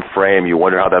thin frame. You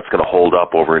wonder how that's going to hold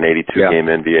up over an 82-game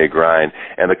NBA grind.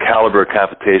 And the caliber of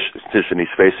competition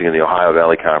he's facing in the Ohio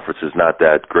Valley Conference is not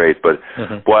that great. But,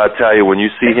 boy, I'll tell you, when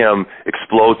you see him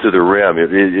explode to the rim,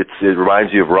 it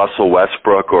reminds you of Russell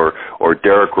Westbrook or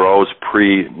Derrick Rose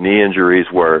pre-knee injuries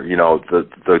where,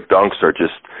 the dunks are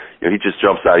just – he just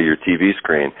jumps out of your TV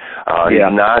screen.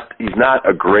 He's not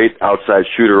a great outside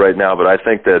shooter right now, but I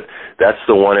think that's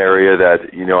the one area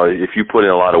that, if you put in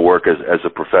a lot of work as a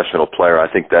professional player,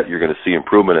 I think that you're going to see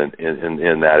improvement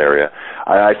in that area.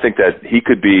 I think that he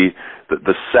could be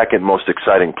the second most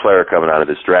exciting player coming out of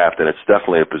this draft, and it's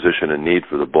definitely a position in need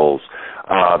for the Bulls.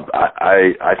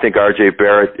 I think R.J.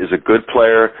 Barrett is a good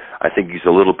player. I think he's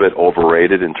a little bit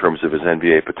overrated in terms of his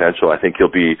NBA potential. I think he'll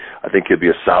be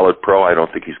a solid pro. I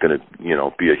don't think he's going to,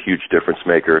 be a huge difference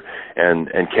maker. And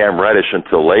Cam Reddish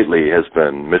until lately has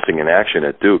been missing in action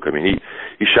at Duke. I mean,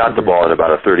 he shot the ball at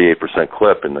about a 38%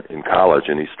 clip in college,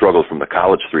 and he struggled from the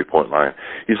college 3-point line.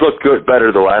 He's looked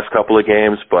better the last couple of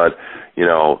games, but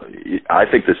I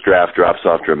think this draft drops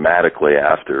off dramatically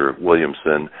after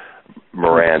Williamson,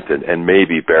 Morant, and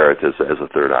maybe Barrett as a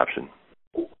third option.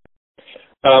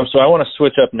 So I want to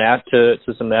switch up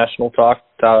to some national topics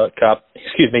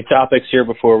here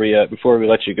before we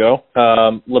let you go.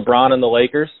 LeBron and the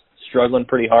Lakers struggling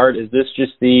pretty hard. Is this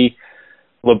just the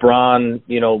LeBron,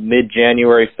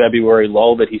 mid-January, February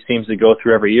lull that he seems to go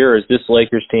through every year? Or is this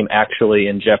Lakers team actually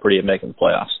in jeopardy of making the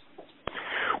playoffs?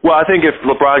 Well, I think if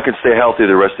LeBron can stay healthy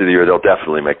the rest of the year, they'll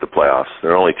definitely make the playoffs.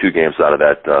 They're only 2 games out of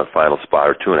that final spot,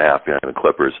 or 2.5 behind the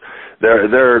Clippers. They're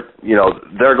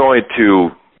going to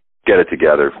get it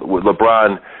together.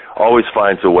 LeBron always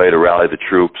finds a way to rally the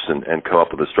troops and come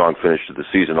up with a strong finish to the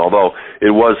season. Although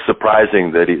it was surprising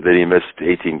that he missed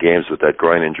 18 games with that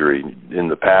groin injury. In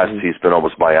the past, he's been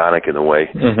almost bionic in the way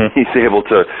he's able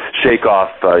to shake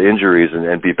off injuries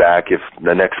and be back if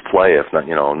the next play, if not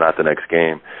not the next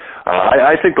game.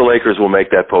 I think the Lakers will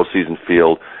make that postseason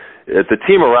field. The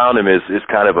team around him is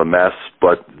kind of a mess,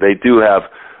 but they do have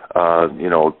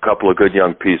a couple of good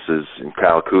young pieces in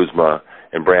Kyle Kuzma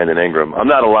and Brandon Ingram. I'm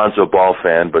not a Lonzo Ball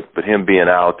fan, but him being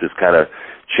out has kind of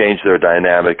changed their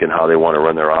dynamic and how they want to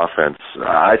run their offense.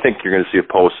 I think you're going to see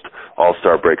a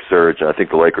post-All-Star break surge, and I think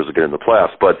the Lakers will get in the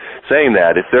playoffs. But saying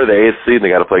that, if they're the 8th seed and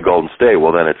they got to play Golden State,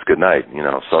 well, then it's good night.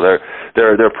 So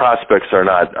their prospects are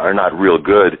not real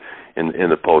good in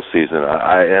the postseason.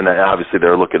 And obviously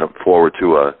they're looking forward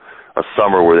to a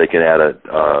summer where they can add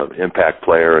a impact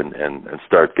player and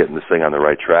start getting this thing on the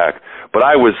right track. But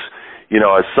I was,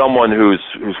 as someone who's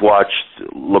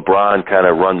watched LeBron kind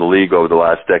of run the league over the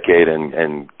last decade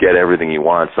and get everything he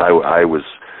wants, I was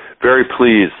very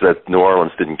pleased that New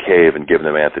Orleans didn't cave and give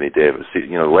them Anthony Davis. The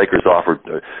Lakers offered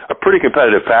a pretty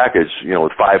competitive package,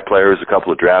 with 5 players, a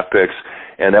couple of draft picks,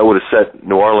 and that would have set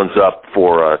New Orleans up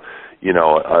for a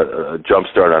jump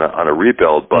start on a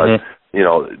rebuild, but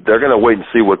they're going to wait and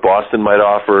see what Boston might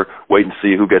offer, wait and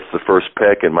see who gets the first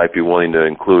pick and might be willing to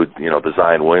include, the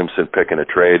Zion Williamson pick in a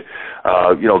trade.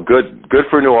 Good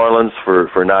for New Orleans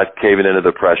for not caving into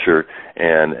the pressure,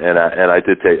 and I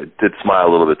did smile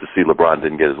a little bit to see LeBron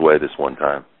didn't get his way this one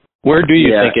time. Where do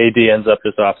you think AD ends up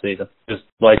this offseason? Just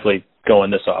likely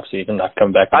going this offseason, not coming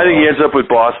back. I think he ends up with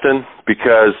Boston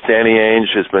because Danny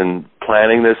Ainge has been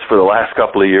planning this for the last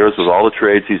couple of years with all the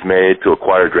trades he's made to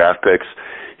acquire draft picks.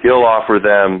 He'll offer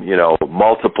them,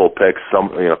 multiple picks,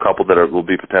 a couple that will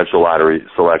be potential lottery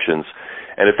selections.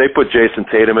 And if they put Jason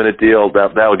Tatum in a deal,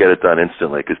 that'll get it done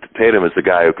instantly because Tatum is the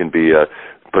guy who can be a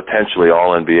potentially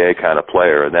all-NBA kind of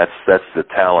player, and that's the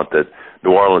talent that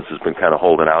New Orleans has been kind of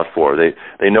holding out for. They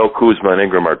know Kuzma and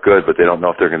Ingram are good, but they don't know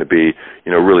if they're going to be,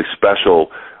 really special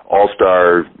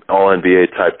all-star,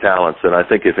 all-NBA type talents. And I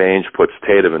think if Ainge puts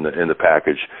Tatum in the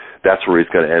package, that's where he's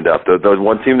going to end up. The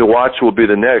one team to watch will be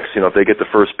the Knicks. If they get the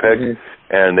first pick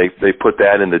and they put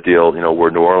that in the deal, where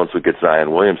New Orleans would get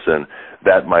Zion Williamson,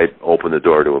 that might open the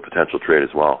door to a potential trade as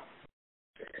well.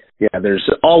 Yeah, there's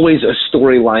always a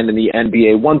storyline in the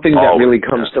NBA. One thing that really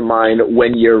comes to mind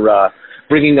when you're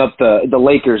bringing up the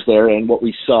Lakers there and what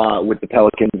we saw with the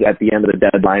Pelicans at the end of the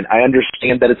deadline, I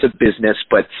understand that it's a business,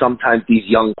 but sometimes these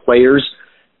young players,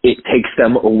 it takes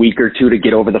them a week or two to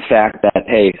get over the fact that,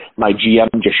 hey, my GM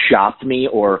just shopped me,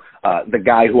 or the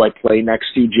guy who I play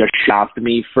next to just shopped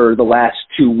me for the last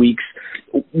 2 weeks.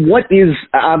 What is,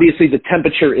 obviously, the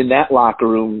temperature in that locker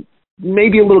room?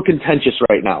 Maybe a little contentious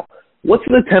right now. What's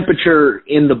the temperature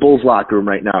in the Bulls locker room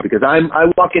right now? Because I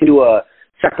walk into a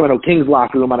Sacramento Kings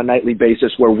locker room on a nightly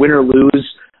basis where win or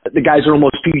lose, the guys are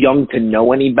almost too young to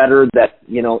know any better, that,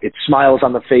 it smiles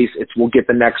on the face, it's we'll get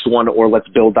the next one or let's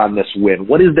build on this win.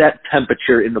 What is that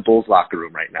temperature in the Bulls locker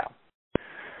room right now?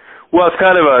 Well, it's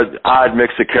kind of an odd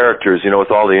mix of characters.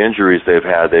 With all the injuries they've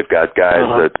had, they've got guys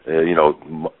that,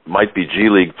 might be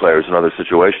G League players in other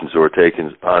situations who are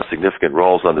taking on significant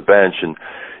roles on the bench. And,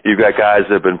 you've got guys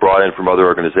that have been brought in from other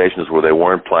organizations where they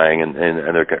weren't playing, and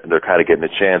they're kind of getting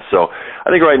a chance. So I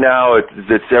think right now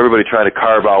it's everybody trying to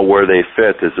carve out where they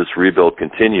fit as this rebuild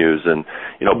continues. And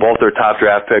both their top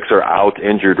draft picks are out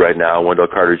injured right now. Wendell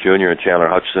Carter Jr. and Chandler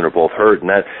Hutchison are both hurt, and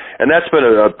that's been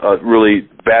a really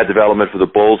bad development for the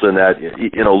Bulls in that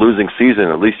losing season.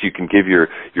 At least you can give your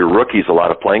rookies a lot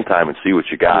of playing time and see what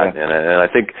you got. And I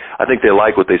think they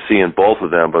like what they see in both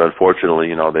of them, but unfortunately,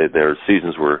 their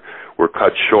seasons were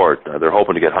cut short. They're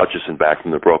hoping to get Hutchison back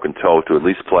from the broken toe to at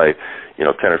least play 10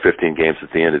 or 15 games at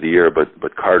the end of the year, but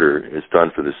Carter is done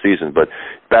for the season. But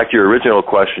back to your original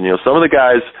question, some of the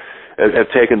guys have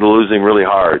taken to losing really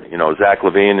hard. Zach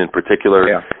LaVine in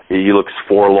particular, he looks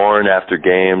forlorn after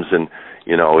games, and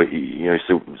he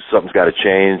said something's got to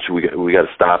change. We got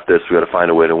to stop this. We got to find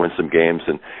a way to win some games.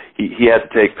 And he had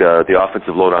to take the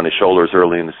offensive load on his shoulders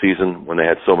early in the season when they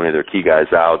had so many of their key guys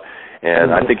out.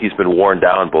 And I think he's been worn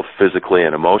down both physically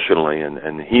and emotionally, and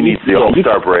he needs the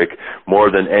All-Star break more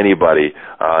than anybody.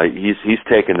 He's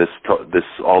taken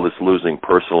all this losing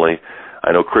personally.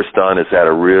 I know Chris Dunn has had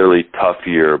a really tough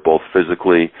year, both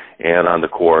physically and on the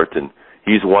court, and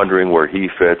he's wondering where he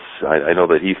fits. I know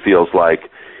that he feels like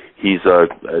he's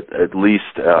at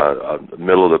least a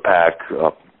middle of the pack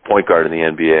point guard in the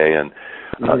NBA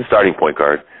and starting point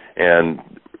guard. And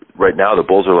right now the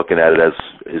Bulls are looking at it as,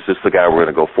 is this the guy we're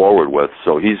going to go forward with?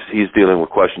 So he's dealing with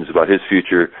questions about his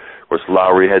future. Of course,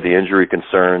 Lowry had the injury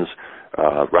concerns.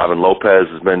 Robin Lopez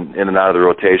has been in and out of the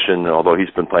rotation, although he's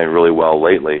been playing really well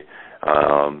lately.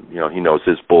 He knows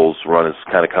his Bulls run is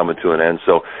kind of coming to an end.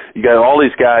 So you got all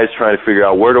these guys trying to figure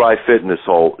out, where do I fit in this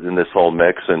whole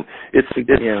mix, and it's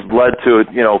led to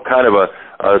kind of a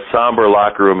somber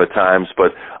locker room at times.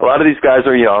 But a lot of these guys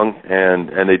are young,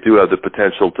 and they do have the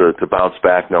potential to bounce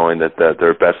back, knowing that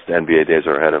their best NBA days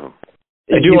are ahead of them.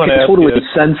 You can totally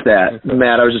sense that,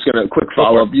 Matt. I was just going to quick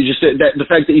follow up. You just the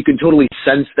fact that you can totally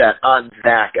sense that on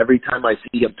Zach every time I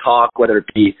see him talk, whether it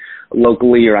be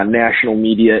locally or on national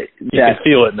media. You can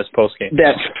feel it in this postgame.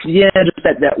 Just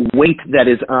that weight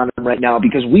that is on him right now,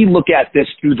 because we look at this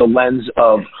through the lens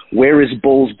of where is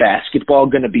Bulls basketball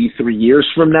going to be 3 years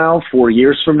from now, 4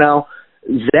 years from now.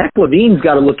 Zach LaVine's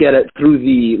got to look at it through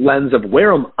the lens of,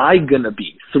 where am I going to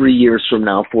be 3 years from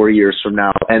now, 4 years from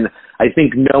now? And I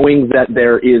think knowing that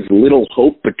there is little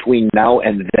hope between now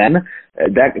and then,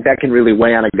 that can really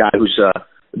weigh on a guy who's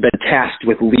been tasked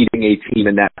with leading a team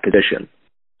in that position.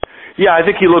 Yeah, I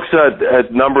think he looks at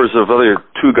numbers of other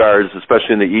two guards,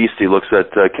 especially in the East. He looks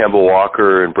at Kemba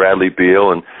Walker and Bradley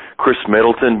Beal and Chris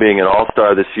Middleton being an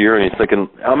all-star this year, and he's thinking,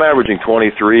 I'm averaging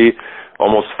 23,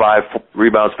 almost 5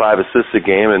 rebounds, 5 assists a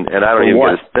game, and I don't even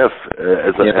get a sniff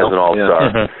as an all-star.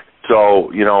 Mm-hmm. So,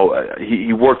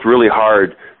 he worked really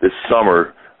hard this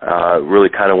summer, really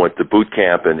kind of went to boot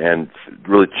camp and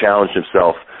really challenged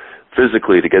himself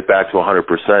physically to get back to 100%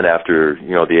 after,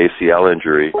 the ACL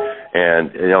injury. And,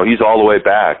 he's all the way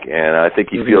back, and I think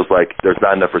he feels like there's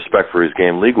not enough respect for his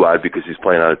game league-wide because he's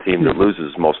playing on a team that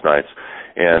loses most nights.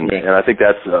 And I think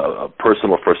that's a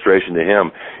personal frustration to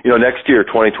him. Next year,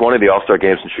 2020, the All-Star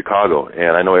Game's in Chicago,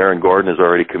 and I know Aaron Gordon is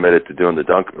already committed to doing the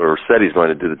dunk, or said he's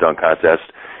going to do the dunk contest.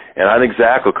 And I think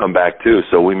Zach will come back too,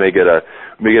 so we may get a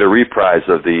reprise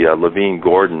of the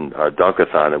LaVine-Gordon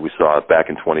dunkathon that we saw back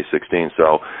in 2016.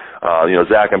 So,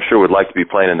 Zach, I'm sure would like to be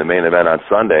playing in the main event on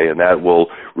Sunday, and that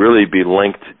will really be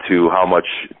linked to how much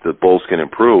the Bulls can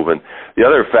improve. And the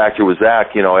other factor with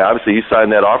Zach, obviously he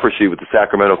signed that offer sheet with the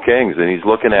Sacramento Kings, and he's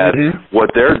looking at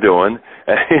what they're doing,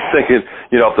 and he's thinking,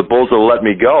 if the Bulls will let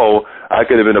me go, I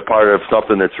could have been a part of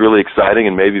something that's really exciting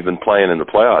and maybe been playing in the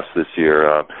playoffs this year.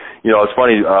 It's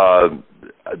funny,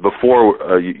 before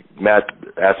Matt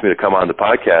asked me to come on the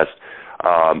podcast,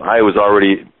 I was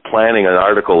already planning an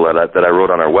article that I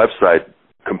wrote on our website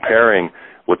comparing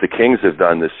what the Kings have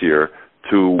done this year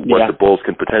to what the Bulls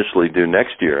can potentially do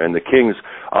next year. And the Kings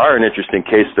are an interesting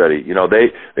case study.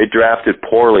 They drafted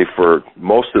poorly for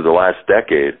most of the last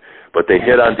decade, but they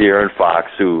hit on De'Aaron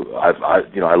Fox, who I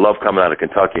love coming out of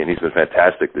Kentucky, and he's been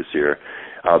fantastic this year.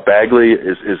 Bagley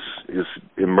is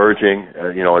emerging,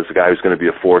 as a guy who's going to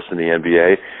be a force in the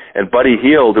NBA. And Buddy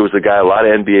Hield, who was a guy a lot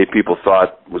of NBA people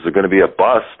thought was going to be a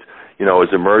bust,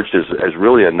 has emerged as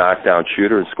really a knockdown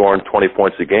shooter and scoring 20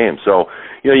 points a game. So,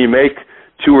 you make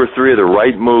 2 or 3 of the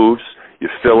right moves, you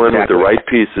fill in with the right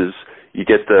pieces, you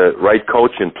get the right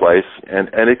coach in place, and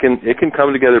it can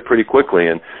come together pretty quickly.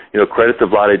 And credit to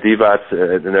Vlade Divac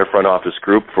and their front office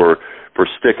group for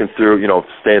sticking through,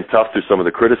 staying tough through some of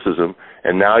the criticism.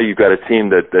 And now you've got a team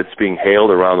that's being hailed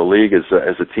around the league as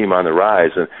a team on the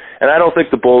rise. And I don't think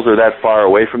the Bulls are that far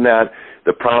away from that.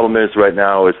 The problem is right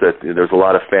now is that there's a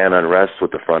lot of fan unrest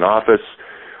with the front office.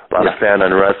 A lot of fan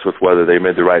unrest with whether they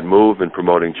made the right move in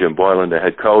promoting Jim Boylan to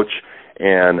head coach.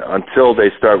 And until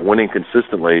they start winning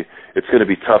consistently, it's going to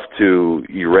be tough to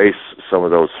erase some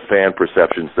of those fan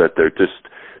perceptions that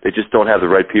they just don't have the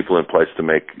right people in place to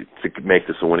make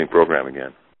this a winning program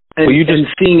again. And, and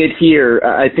seeing it here,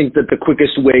 I think that the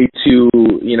quickest way to,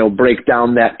 break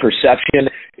down that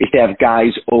perception is to have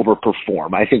guys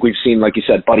overperform. I think we've seen, like you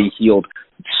said, Buddy Hield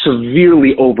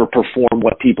severely overperform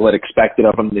what people had expected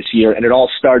of him this year. And it all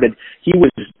started, he was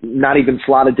not even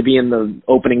slotted to be in the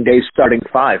opening day starting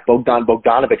five. Bogdan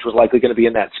Bogdanovic was likely going to be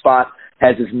in that spot,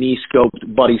 has his knee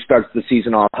scoped. Buddy starts the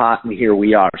season off hot, and here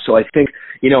we are. So I think,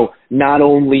 not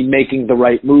only making the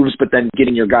right moves, but then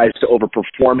getting your guys to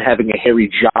overperform, having a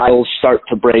Harry Giles start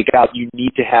to break out, you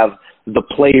need to have the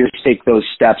players take those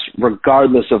steps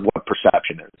regardless of what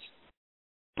perception is.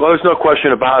 Well, there's no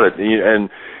question about it. And,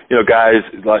 guys,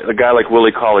 like a guy like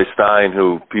Willie Cauley-Stein,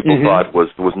 who people thought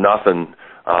was nothing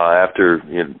after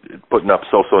putting up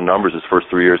so-so numbers his first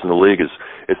 3 years in the league,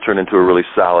 is turned into a really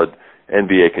solid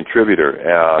NBA contributor.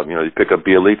 You pick up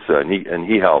Bielitsa, and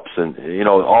he helps, and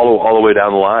all the way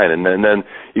down the line. And then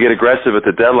you get aggressive at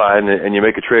the deadline, and you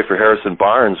make a trade for Harrison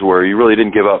Barnes, where you really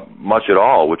didn't give up much at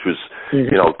all, which was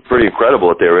pretty incredible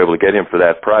that they were able to get him for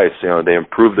that price. They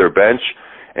improved their bench,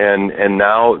 and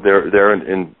now they're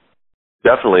in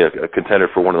definitely a contender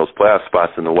for one of those playoff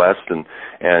spots in the West.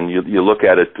 And you look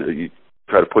at it, you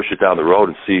try to push it down the road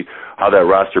and see how that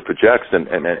roster projects, and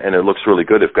it looks really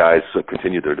good if guys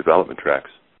continue their development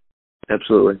tracks.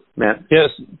 Absolutely. Matt? Yes,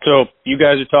 so you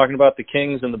guys are talking about the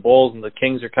Kings and the Bulls, and the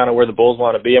Kings are kind of where the Bulls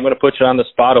want to be. I'm going to put you on the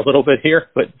spot a little bit here,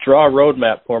 but draw a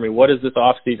roadmap for me. What does this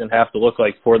offseason have to look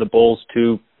like for the Bulls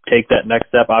to take that next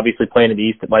step? Obviously, playing in the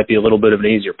East, it might be a little bit of an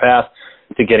easier path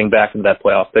to getting back into that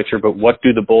playoff picture, but what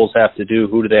do the Bulls have to do?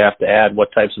 Who do they have to add?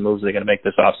 What types of moves are they going to make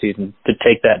this offseason to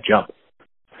take that jump?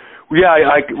 Yeah,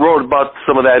 I wrote about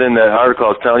some of that in the article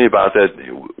I was telling you about, that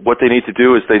what they need to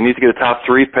do is they need to get a top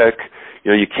 3 pick.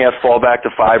 You can't fall back to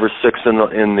 5 or 6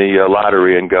 in the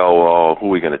lottery and go, oh,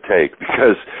 who are we going to take?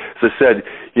 Because, as I said,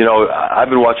 I've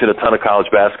been watching a ton of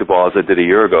college basketball, as I did a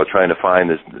year ago, trying to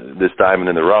find this diamond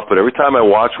in the rough. But every time I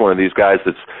watch one of these guys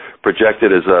that's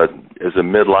projected as a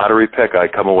mid-lottery pick,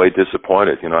 I come away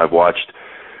disappointed. I've watched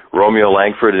Romeo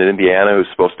Langford in Indiana,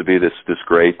 who's supposed to be this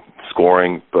great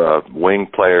scoring wing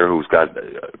player who's got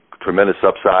tremendous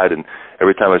upside, and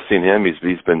every time I've seen him,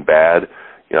 he's been bad.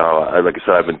 Like I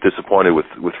said, I've been disappointed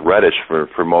with Reddish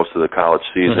for most of the college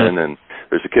season, and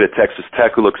there's a kid at Texas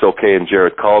Tech who looks okay in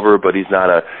Jarrett Culver, but he's not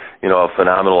a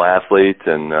phenomenal athlete,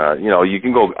 and you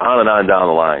can go on and on down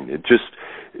the line.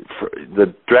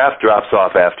 The draft drops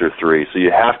off after 3, so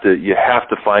you have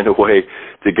to find a way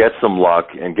to get some luck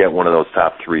and get one of those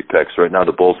top 3 picks. Right now,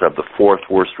 the Bulls have the 4th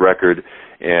worst record,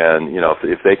 and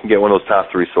if they can get one of those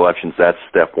top 3 selections, that's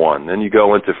step one. Then you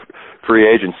go into free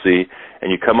agency and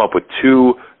you come up with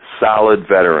 2 solid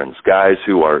veterans, guys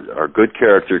who are good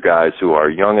character guys, who are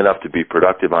young enough to be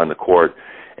productive on the court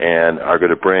and are going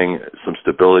to bring some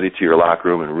stability to your locker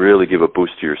room and really give a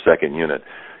boost to your second unit.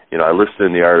 I listed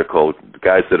in the article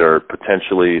guys that are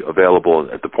potentially available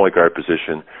at the point guard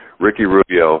position: Ricky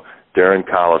Rubio, Darren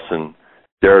Collison,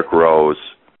 Derrick Rose,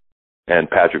 and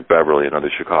Patrick Beverly, another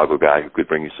Chicago guy who could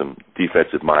bring you some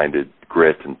defensive-minded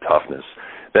grit and toughness.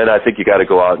 Then I think you got to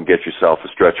go out and get yourself a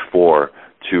stretch 4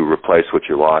 to replace what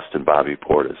you lost in Bobby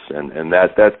Portis, and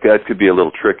that could be a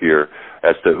little trickier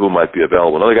as to who might be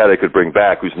available. Another guy they could bring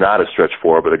back who's not a stretch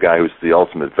 4, but a guy who's the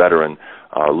ultimate veteran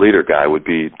leader guy would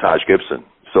be Taj Gibson.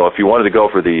 So if you wanted to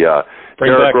go for the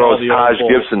Derrick Rose, Taj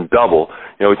Gibson double,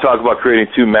 we talk about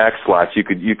creating 2 max slots. You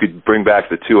could bring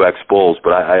back the 2 ex-Bulls,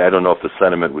 but I don't know if the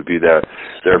sentiment would be there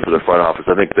for the front office.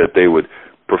 I think that they would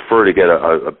prefer to get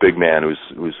a big man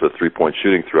who's a 3-point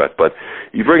shooting threat. But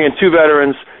you bring in 2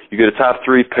 veterans, you get a top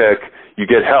 3 pick, you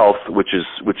get health, which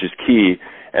is key,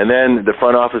 and then the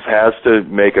front office has to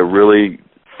make a really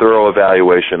thorough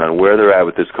evaluation on where they're at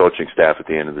with this coaching staff at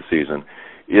the end of the season.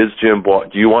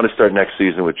 Do you want to start next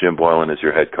season with Jim Boylan as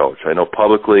your head coach? I know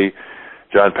publicly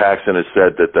John Paxson has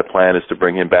said that the plan is to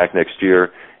bring him back next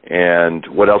year, and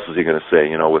what else is he going to say?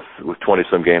 With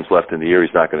 20-some games left in the year,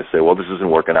 he's not going to say, well, this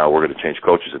isn't working out, we're going to change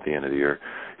coaches at the end of the year.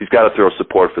 He's got to throw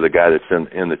support for the guy that's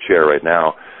in the chair right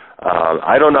now.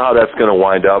 I don't know how that's going to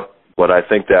wind up, but I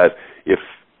think that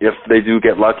if they do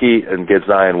get lucky and get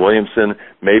Zion Williamson,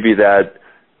 maybe that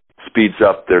speeds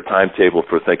up their timetable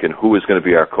for thinking who is going to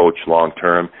be our coach long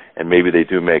term, and maybe they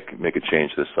do make a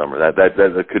change this summer.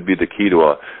 That could be the key to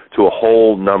a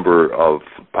whole number of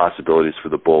possibilities for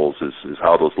the Bulls is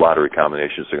how those lottery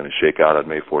combinations are going to shake out on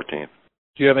May 14th.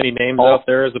 Do you have any names out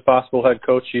there as a possible head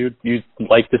coach you'd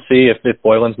like to see if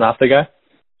Boylan's not the guy?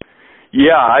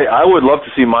 Yeah, I would love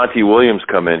to see Monty Williams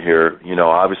come in here. You know,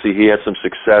 obviously he had some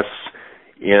success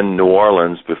in New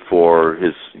Orleans before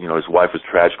his wife was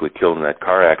tragically killed in that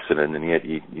car accident, and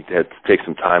he had to take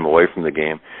some time away from the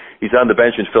game. He's on the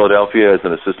bench in Philadelphia as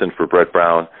an assistant for Brett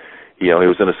Brown. You know, he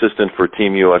was an assistant for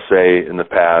Team USA in the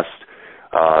past.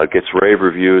 Gets rave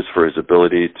reviews for his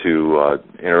ability to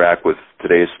interact with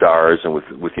today's stars and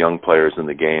with young players in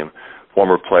the game.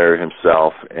 Former player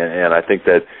himself, and I think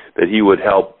that he would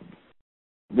help,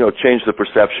 you know, change the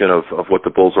perception of what the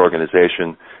Bulls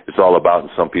organization is all about in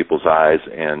some people's eyes,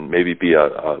 and maybe be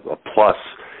a plus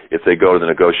if they go to the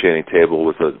negotiating table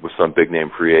with some big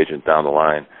name free agent down the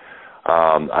line.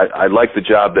 I like the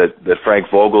job that Frank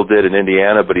Vogel did in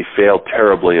Indiana, but he failed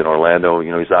terribly in Orlando.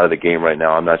 You know, he's out of the game right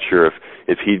now. I'm not sure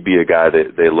if he'd be a guy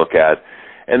that they look at.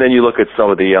 And then you look at some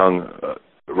of the young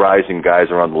rising guys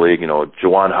around the league. You know,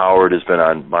 Juwan Howard has been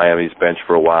on Miami's bench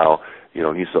for a while. You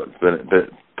know, he's been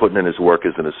putting in his work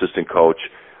as an assistant coach.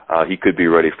 He could be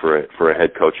ready for a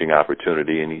head coaching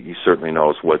opportunity, and he certainly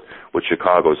knows what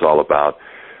Chicago is all about.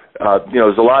 You know,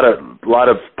 there's a lot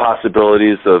of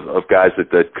possibilities of guys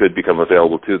that could become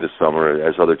available too this summer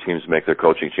as other teams make their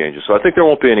coaching changes. So I think there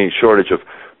won't be any shortage of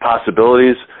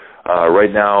possibilities.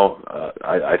 Right now,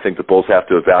 I think the Bulls have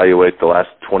to evaluate the last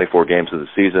 24 games of the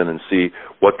season and see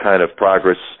what kind of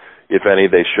progress, if any,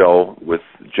 they show with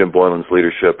Jim Boylen's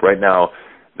leadership. Right now,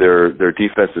 their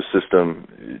defensive system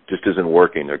just isn't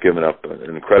working. They're giving up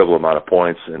an incredible amount of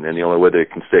points, and the only way they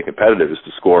can stay competitive is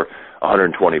to score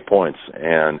 120 points,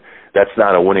 and that's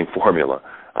not a winning formula.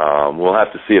 We'll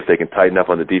have to see if they can tighten up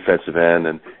on the defensive end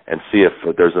and see if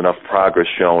there's enough progress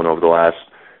shown over the last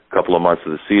couple of months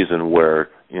of the season where,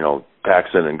 you know,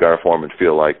 Paxson and Gar Forman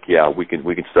feel like, yeah, we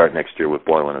can start next year with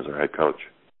Boylen as our head coach.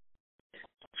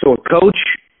 So a coach,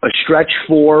 a stretch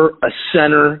four, a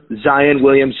center, Zion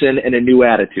Williamson, and a new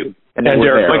attitude. And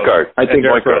Derek point guard. I think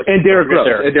Derek Rose. And Derek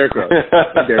Rose.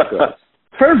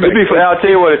 Perfect. I'll tell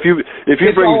you what, if you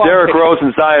bring Derek Rose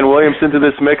and Zion Williamson to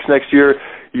this mix next year,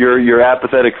 your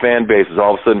apathetic fan base is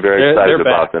all of a sudden very excited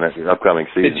about the upcoming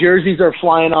season. The jerseys are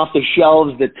flying off the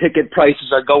shelves. The ticket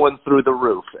prices are going through the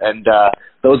roof. And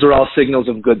those are all signals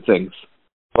of good things.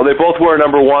 Well, they both wear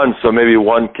number one, so maybe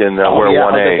one can wear 1A.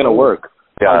 How's that going to work?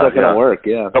 How's that going to work?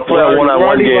 Yeah. They'll play a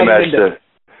one-on-one game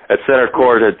at center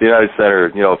court at the United Center.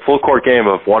 You know, full court game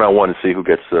of one-on-one to see who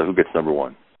gets number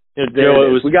one.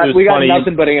 Joe, we got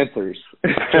nothing but answers.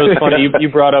 It was funny. You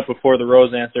brought up before the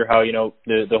Rose answer how, you know,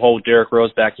 the whole Derrick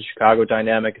Rose back to Chicago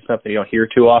dynamic is something you don't hear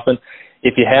too often.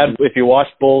 If you watch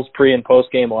Bulls pre and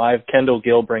post game live, Kendall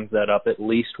Gill brings that up at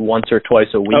least once or twice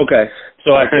a week. Okay.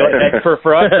 So I feel like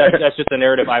for us that's just a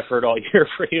narrative I've heard all year.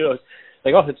 For you, it's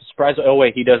like, oh, it's a surprise. Oh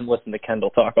wait, he doesn't listen to Kendall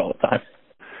talk all the time.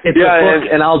 It's a book,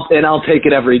 and I'll take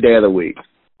it every day of the week.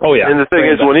 Oh yeah. And the thing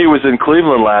is, when he was in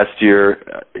Cleveland last year,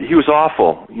 he was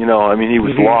awful. You know, I mean, he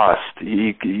was lost.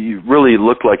 He really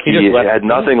looked like he had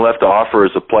nothing left to offer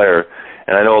as a player.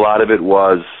 And I know a lot of it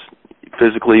was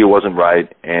physically he wasn't right,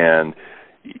 and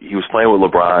he was playing with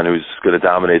LeBron, who's going to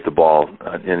dominate the ball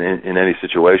in any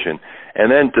situation.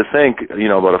 And then to think, you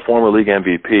know, about a former league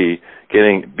MVP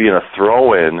being a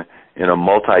throw-in in a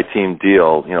multi-team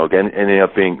deal, you know, again ending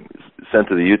up being sent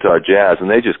to the Utah Jazz, and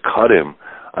they just cut him.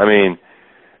 I mean,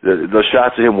 the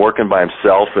shots of him working by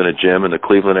himself in a gym in the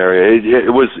Cleveland area, it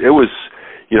was,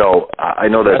 you know, I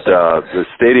know that the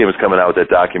stadium is coming out with that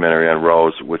documentary on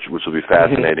Rose, which will be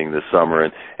fascinating this summer,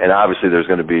 and obviously there's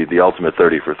going to be the ultimate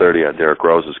 30 for 30 on Derrick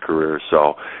Rose's career.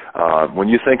 So when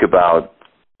you think about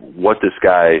what this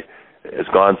guy has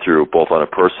gone through, both on a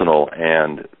personal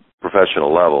and professional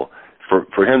level, for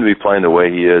him to be playing the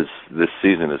way he is this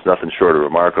season is nothing short of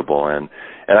remarkable. And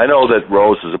I know that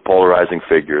Rose is a polarizing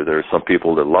figure. There are some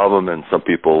people that love him and some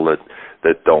people that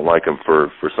don't like him for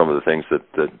some of the things that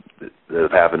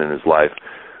have happened in his life.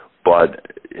 But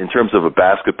in terms of a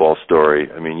basketball story,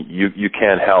 I mean, you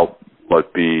can't help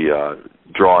but be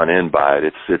drawn in by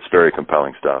it. It's very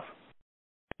compelling stuff.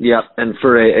 Yeah, and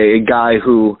for a guy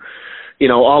who, you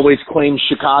know, always claims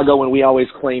Chicago, and we always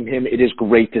claim him, it is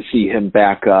great to see him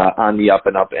back on the up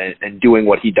and up and doing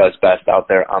what he does best out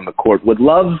there on the court. Would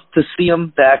love to see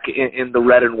him back in the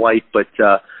red and white, but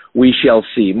we shall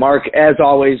see. Mark, as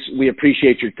always, we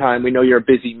appreciate your time. We know you're a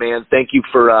busy man. Thank you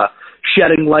for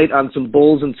shedding light on some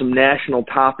Bulls and some national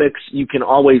topics. You can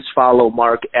always follow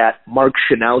Mark at Mark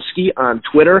Shanowski on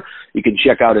Twitter. You can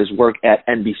check out his work at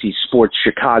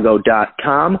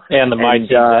NBCSportsChicago.com. And the My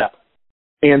Teams app.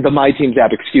 And the My Teams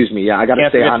app, excuse me. Yeah, I got to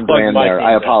stay on brand there.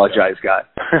 I apologize, guys.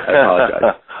 I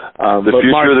apologize. The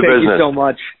future Mark, of the business. Thank you so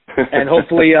much. And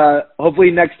hopefully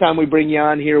next time we bring you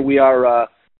on here, we are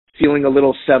feeling a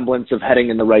little semblance of heading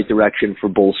in the right direction for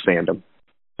Bulls fandom.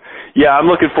 Yeah, I'm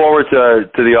looking forward to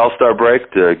the All-Star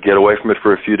break, to get away from it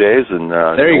for a few days, and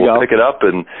we'll pick it up,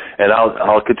 and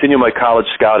I'll continue my college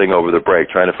scouting over the break,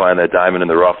 trying to find that diamond in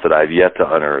the rough that I've yet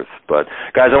to unearth. But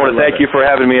guys, I want to thank you for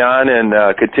having me on,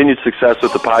 and continued success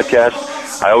with the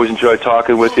podcast. I always enjoy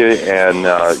talking with you, and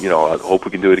I hope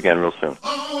we can do it again real soon.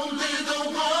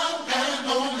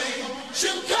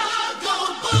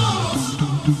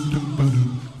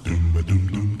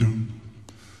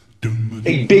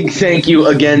 A big thank you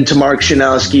again to Mark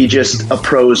Schanowski, just a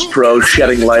pro's pro,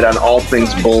 shedding light on all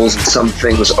things Bulls and some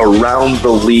things around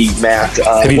the league, Matt.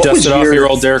 Have you dusted off your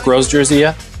old Derrick Rose jersey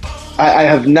yet? I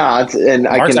have not, and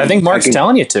I think Mark's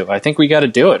telling you to. I think we got to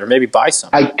do it, or maybe buy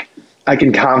some. I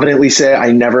can confidently say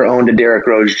I never owned a Derrick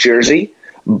Rose jersey,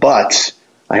 but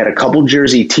I had a couple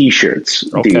jersey T-shirts,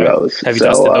 D-Rose. Have you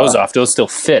dusted those off? Do those still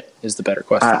fit is the better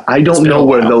question. I don't know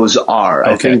where those are.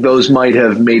 Okay. I think those might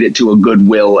have made it to a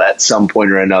Goodwill at some point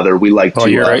or another. We like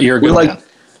to you're a good man.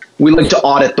 We like to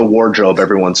audit the wardrobe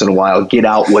every once in a while, get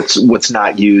out what's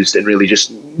not used, and really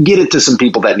just get it to some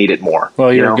people that need it more.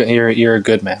 Well, you're a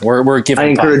good man. We're giving. I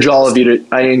encourage all of you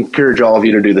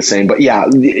to do the same. But yeah,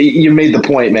 you made the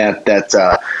point, Matt, that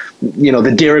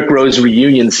the Derrick Rose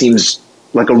reunion seems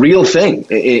like a real thing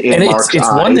in Mark's eyes. It's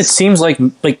one that seems like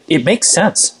it makes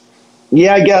sense.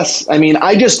 Yeah, I guess. I mean,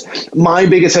 my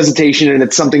biggest hesitation, and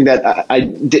it's something that I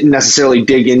didn't necessarily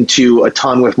dig into a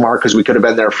ton with Mark because we could have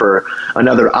been there for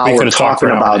another hour talking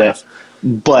about it.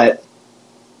 But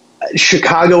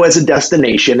Chicago as a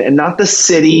destination, and not the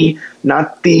city,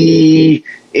 not the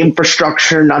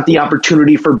infrastructure, not the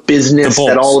opportunity for business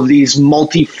that all of these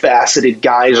multifaceted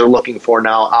guys are looking for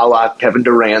now, a la Kevin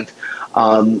Durant.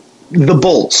 The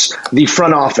Bulls, the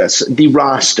front office, the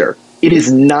roster. It is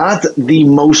not the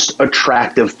most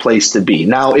attractive place to be.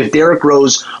 Now, if Derrick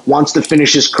Rose wants to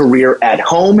finish his career at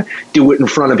home, do it in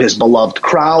front of his beloved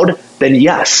crowd, then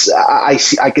yes,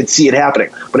 I could see it happening.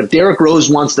 But if Derrick Rose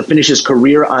wants to finish his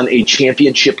career on a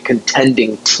championship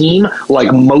contending team,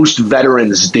 like most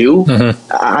veterans do,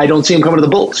 I don't see him coming to the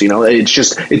Bulls.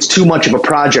 It's too much of a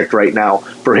project right now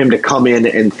for him to come in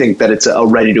and think that it's a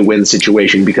ready to win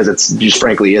situation, because it's just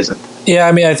frankly isn't. Yeah,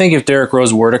 I mean, I think if Derrick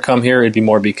Rose were to come here, it'd be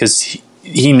more because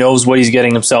he knows what he's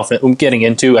getting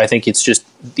into. I think it's just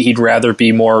he'd rather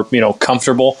be more,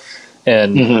 comfortable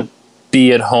and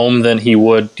be at home than he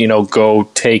would, go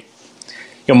take.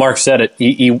 Mark said it.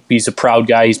 He's a proud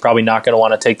guy. He's probably not going to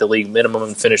want to take the league minimum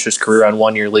and finish his career on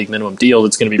 1 year league minimum deal.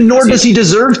 That's going to be. Nor does he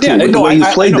deserve to. Yeah, the way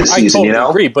he's played this season. I totally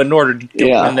agree. But in order to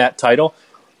win that title,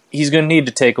 he's going to need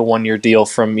to take a 1 year deal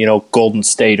from Golden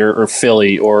State or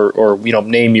Philly or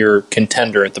name your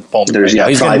contender at the moment. Right now.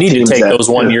 He's going to need to take those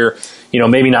 1 year,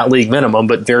 maybe not league minimum,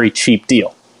 but very cheap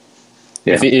deal.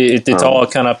 Yeah. It's all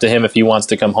kind of up to him if he wants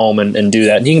to come home and do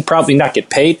that. And he can probably not get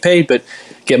paid, but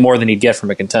get more than he'd get from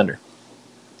a contender.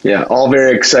 Yeah, all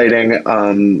very exciting.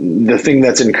 The thing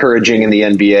that's encouraging in the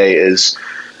NBA is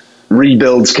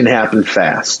rebuilds can happen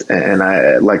fast. And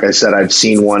like I said, I've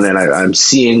seen one, and I'm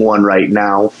seeing one right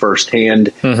now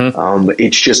firsthand.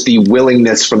 It's just the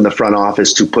willingness from the front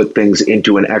office to put things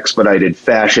into an expedited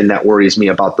fashion that worries me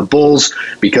about the Bulls,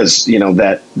 because,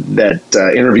 that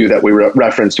interview that we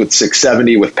referenced with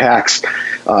 670 with Pax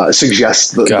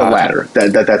suggests the latter,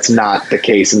 that's not the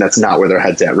case, and that's not where their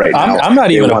head's at right now. I'm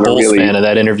not even a Bulls fan, and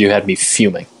that interview had me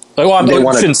fuming. I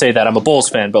shouldn't say that. I'm a Bulls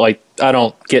fan, but I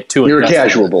don't get too. You're a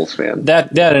casual Bulls fan.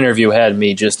 That interview had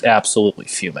me just absolutely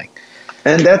fuming.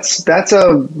 And that's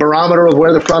a barometer of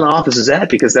where the front office is at,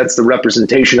 because that's the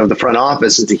representation of the front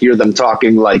office. And to hear them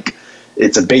talking like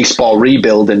it's a baseball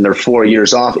rebuild and they're 4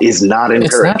 years off is not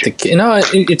encouraging.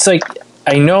 It's like,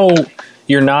 I know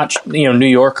you're not New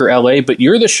York or LA, but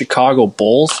you're the Chicago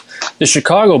Bulls. The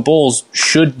Chicago Bulls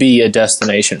should be a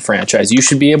destination franchise. You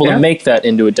should be able to make that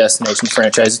into a destination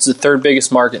franchise. It's the third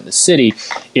biggest market in the city.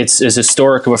 It's as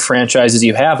historic of a franchise as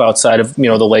you have outside of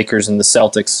the Lakers and the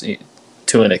Celtics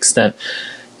to an extent.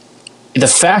 The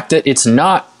fact that it's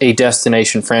not a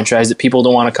destination franchise, that people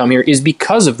don't want to come here, is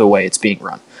because of the way it's being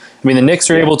run. I mean, the Knicks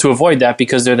are able to avoid that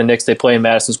because they're the Knicks. They play in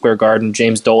Madison Square Garden.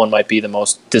 James Dolan might be the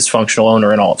most dysfunctional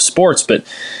owner in all of sports, but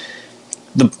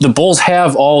the Bulls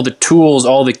have all the tools,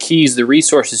 all the keys, the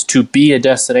resources to be a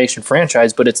destination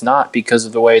franchise, but it's not because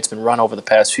of the way it's been run over the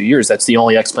past few years. That's the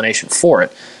only explanation for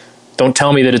it. Don't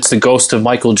tell me that it's the ghost of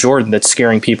Michael Jordan that's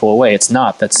scaring people away. It's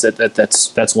not.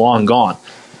 That's long gone.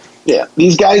 Yeah,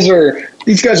 these guys are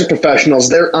professionals.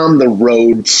 They're on the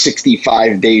road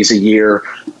 65 days a year.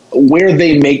 Where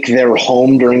they make their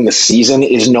home during the season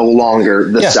is no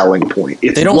longer the selling point.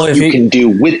 It's what you can do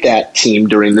with that team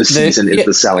during the season is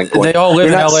the selling point. They all live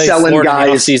in LA, Florida,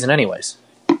 in the season anyways.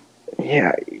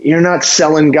 Yeah, you're not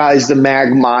selling guys the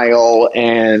Mag Mile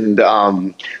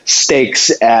and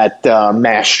steaks at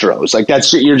Mastro's. Like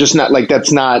you're just not like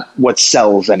that's not what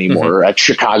sells anymore at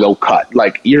Chicago Cut.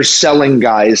 Like you're selling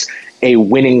guys a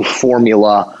winning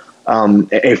formula,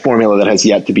 a formula that has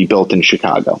yet to be built in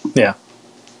Chicago. Yeah.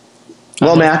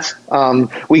 Well, Matt,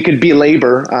 we could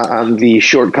belabor on the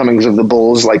shortcomings of the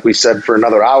Bulls, like we said, for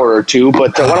another hour or two.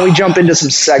 But why don't we jump into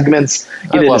some segments,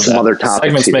 get into some other topics?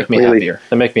 Segments here. make me happier.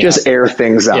 They make me just happier. Air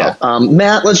things out. Yeah.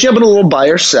 Matt, let's jump into a little buy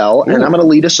or sell, and I'm going to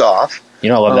lead us off. You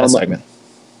know, I love that segment.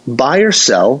 Buy or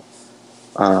sell.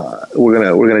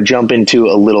 We're gonna jump into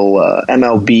a little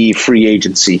MLB free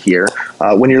agency here.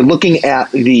 When you're looking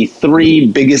at the three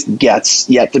biggest gets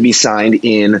yet to be signed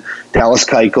in Dallas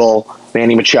Keuchel,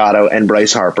 Manny Machado, and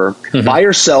Bryce Harper, buy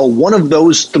or sell, one of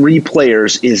those three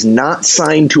players is not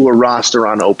signed to a roster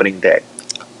on opening day.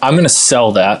 I'm going to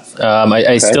sell that.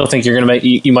 I still think you're going to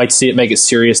you might see it make a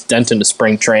serious dent into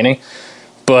spring training,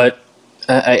 but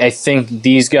I think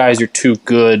these guys are too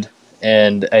good,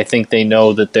 and I think they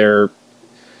know that they're,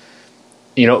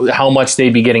 how much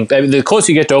they'd be getting. I mean, the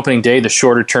closer you get to opening day, the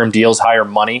shorter term deals, higher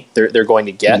money they're going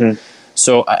to get.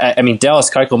 So, I mean, Dallas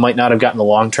Keuchel might not have gotten the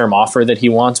long-term offer that he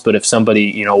wants, but if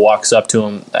somebody, walks up to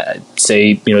him,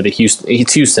 say,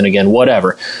 it's Houston again,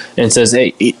 whatever, and says,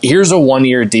 hey, here's a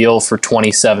 1-year deal for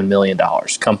 $27 million.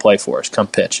 Come play for us. Come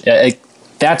pitch.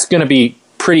 That's going to be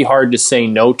pretty hard to say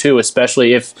no to,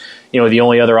 especially if, the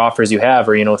only other offers you have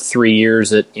are, 3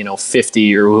 years at,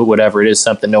 50 or whatever it is,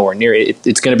 something nowhere near it.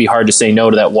 It's going to be hard to say no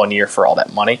to that 1 year for all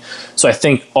that money. So I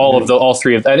think all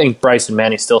three of, I think Bryce and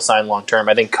Manny still sign long-term.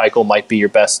 I think Keuchel might be your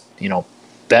best,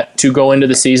 bet to go into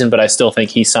the season, but I still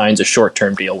think he signs a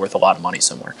short-term deal worth a lot of money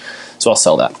somewhere. So I'll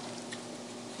sell that.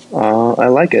 I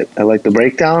like it. I like the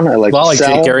breakdown. I like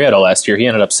Jake Arrieta last year. He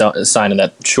ended up signing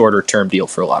that shorter-term deal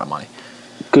for a lot of money.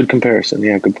 Good comparison.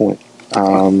 Yeah, good point.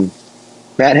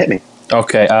 Matt, hit me.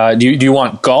 Okay. Do you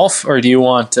want golf or do you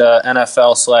want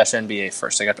NFL/NBA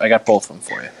first? I got both of them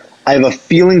for you. I have a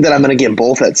feeling that I'm going to get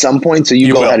both at some point, so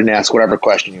you go ahead and ask whatever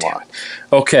question you want.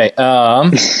 Okay.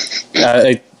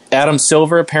 Adam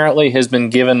Silver apparently has been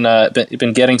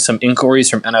been getting some inquiries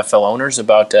from NFL owners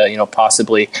about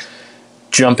possibly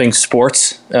jumping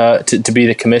sports to be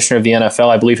the commissioner of the NFL.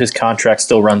 I believe his contract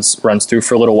still runs through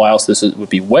for a little while, so this would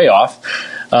be way off.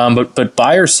 But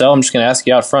buy or sell, I'm just going to ask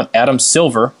you out front. Adam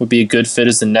Silver would be a good fit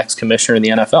as the next commissioner in the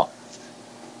NFL.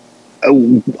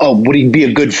 Would he be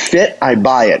a good fit? I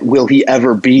buy it. Will he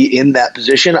ever be in that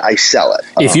position? I sell it.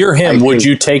 If you're him, would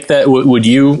you take that? Would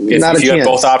you, if you had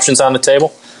both options on the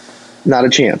table? Not a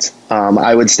chance.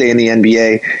 I would stay in the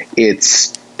NBA.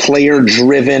 It's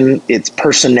player-driven. It's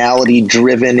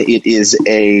personality-driven. It is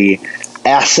a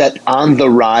asset on the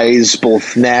rise,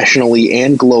 both nationally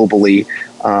and globally.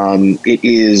 It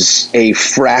is a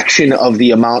fraction of the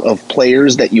amount of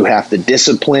players that you have to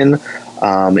discipline.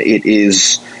 It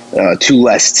is two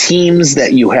less teams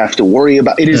that you have to worry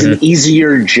about. It is an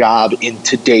easier job in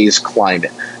today's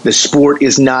climate. The sport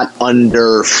is not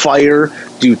under fire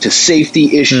due to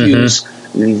safety issues.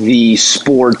 The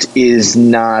sport is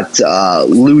not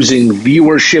losing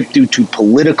viewership due to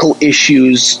political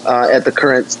issues at the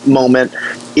current moment.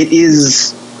 It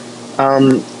is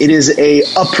a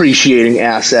appreciating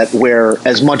asset where,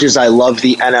 as much as I love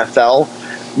the NFL,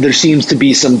 there seems to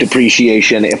be some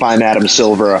depreciation. If I'm Adam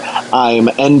Silver, I'm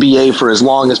NBA for as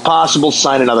long as possible,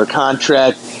 sign another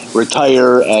contract,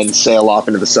 retire, and sail off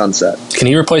into the sunset. Can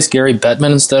he replace Gary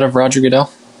Bettman instead of Roger Goodell?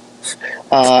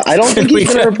 I don't think he's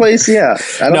going to replace. Yeah,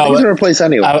 I don't think he's going to replace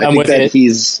anyone.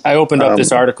 I opened up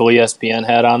this article ESPN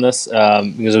had on this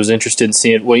because I was interested in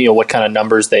seeing what kind of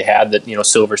numbers they had that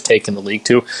Silver's taken the league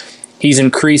to. He's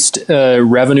increased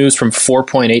revenues from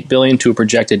 $4.8 billion to a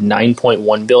projected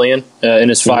 $9.1 billion in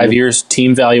his 5 years.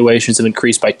 Team valuations have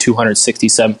increased by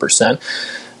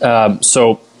 267%.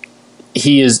 So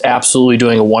he is absolutely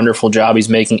doing a wonderful job. He's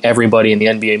making everybody in the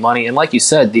NBA money, and like you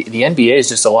said, the NBA is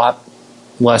just a lot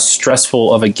less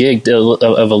stressful of a gig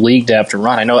of a league to have to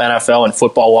run. I know NFL and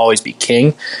football will always be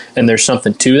king, and there's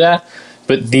something to that,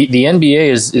 but the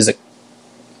NBA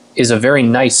is a very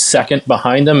nice second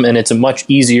behind them, and it's a much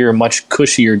easier, much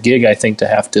cushier gig, I think, to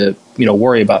have to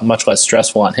worry about, much less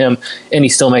stressful on him, and he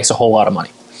still makes a whole lot of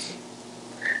money.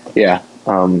 Yeah,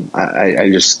 I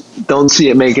just don't see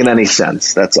it making any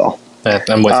sense. That's all.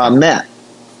 I'm with you. Matt,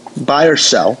 buy or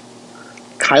sell?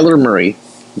 Kyler Murray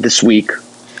this week,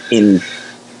 in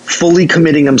fully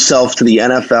committing himself to the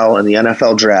NFL and the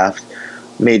NFL draft,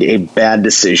 made a bad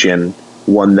decision,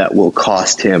 one that will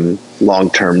cost him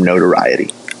long-term notoriety.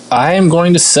 I am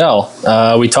going to sell.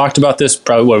 We talked about this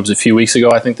probably, it was a few weeks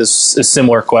ago. I think this is a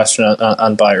similar question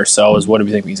on buy or sell is what do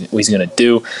we think he's going to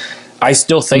do. I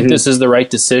still think this is the right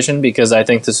decision because I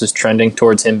think this is trending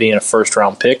towards him being a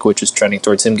first-round pick, which is trending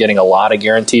towards him getting a lot of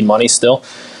guaranteed money still.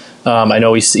 I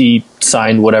know he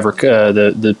signed whatever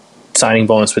the signing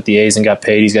bonus with the A's and got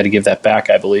paid. He's got to give that back,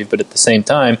 I believe. But at the same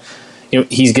time,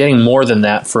 he's getting more than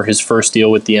that for his first deal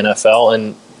with the NFL.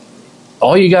 And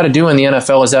all you got to do in the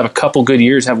NFL is have a couple good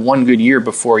years, have one good year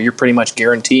before you're pretty much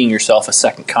guaranteeing yourself a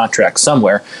second contract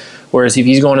somewhere. Whereas if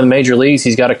he's going to the major leagues,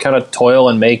 he's got to kind of toil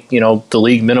and make, the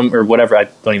league minimum or whatever. I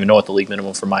don't even know what the league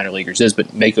minimum for minor leaguers is,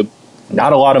 but make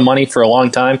not a lot of money for a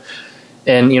long time.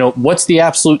 And, what's the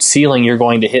absolute ceiling you're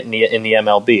going to hit in the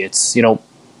MLB? It's,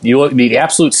 the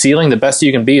absolute ceiling, the best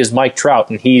you can be is Mike Trout,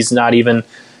 and he's not even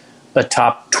a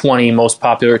top 20 most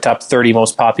popular, top 30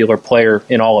 most popular player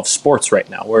in all of sports right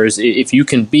now. Whereas if you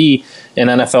can be an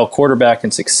NFL quarterback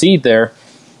and succeed there,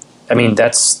 I mean,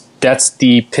 that's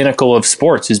the pinnacle of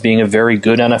sports, is being a very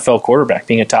good NFL quarterback,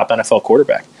 being a top NFL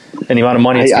quarterback. And the amount of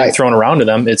money that's getting thrown around to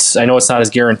them, I know it's not as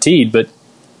guaranteed, but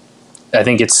I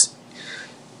think it's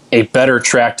a better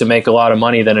track to make a lot of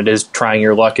money than it is trying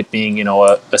your luck at being,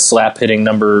 a slap hitting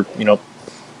number,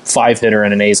 5 hitter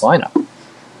in an A's lineup.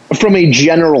 From a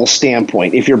general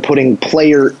standpoint, if you're putting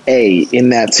player A in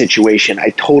that situation,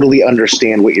 I totally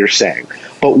understand what you're saying.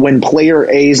 But when player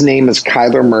A's name is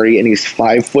Kyler Murray and he's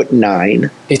 5'9",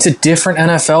 it's a different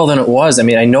NFL than it was. I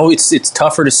mean, I know it's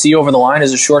tougher to see over the line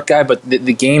as a short guy, but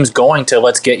the game's going to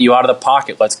let's get you out of the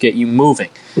pocket, let's get you moving.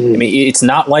 I mean, it's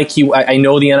not like I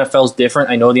know the NFL's different,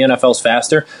 I know the NFL's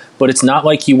faster, but it's not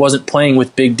like he wasn't playing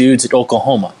with big dudes at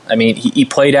Oklahoma. I mean, he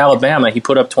played Alabama, he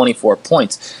put up 24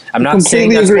 points. I'm not saying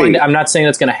that's going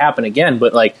to happen again,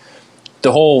 but like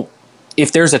the whole,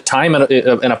 if there's a time and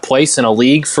a place in a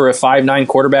league for a 5'9"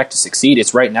 quarterback to succeed,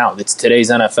 it's right now. It's today's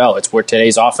NFL. It's where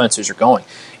today's offenses are going.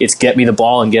 It's get me the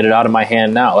ball and get it out of my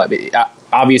hand now. I mean,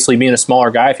 obviously, being a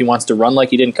smaller guy, if he wants to run like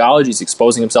he did in college, he's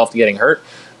exposing himself to getting hurt.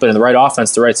 But in the right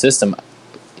offense, the right system,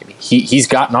 he's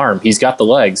got an arm. He's got the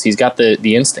legs. He's got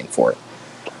the instinct for it.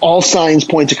 All signs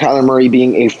point to Kyler Murray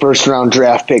being a first-round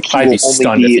draft pick. I'd be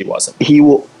stunned if he wasn't. He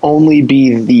will only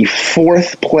be the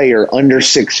fourth player under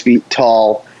 6 feet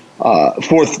tall,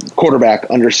 fourth quarterback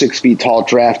under 6 feet tall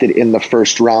drafted in the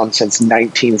first round since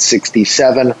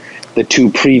 1967. The two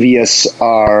previous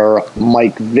are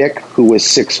Mike Vick, who was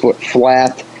 6 foot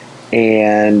flat,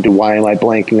 and why am I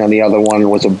blanking on the other one?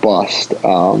 Was a bust.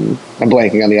 I'm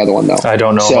blanking on the other one, though. I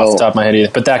don't know off the top of my head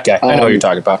either, but that guy. I know who you're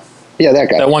talking about. Yeah,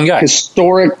 that guy. That one guy.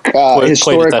 Historically,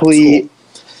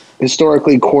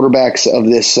 quarterbacks of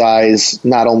this size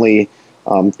not only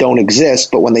don't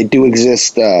exist, but when they do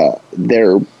exist,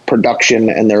 their production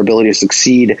and their ability to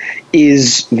succeed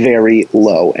is very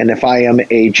low. And if I am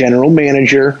a general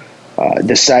manager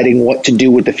deciding what to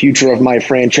do with the future of my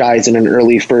franchise in an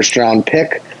early first-round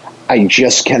pick, I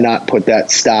just cannot put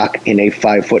that stock in a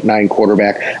 5'9"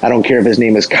 quarterback. I don't care if his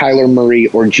name is Kyler Murray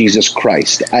or Jesus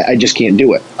Christ. I just can't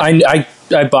do it. I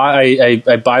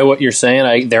buy what you're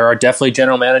saying. There are definitely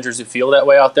general managers who feel that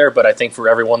way out there, but I think for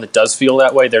everyone that does feel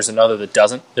that way, there's another that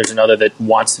doesn't. There's another that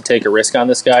wants to take a risk on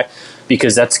this guy,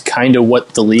 because that's kind of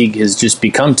what the league has just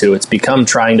become to. It's become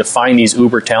trying to find these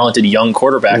uber talented young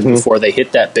quarterbacks before they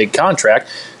hit that big contract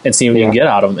and see what you can get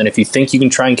out of them. And if you think you can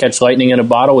try and catch lightning in a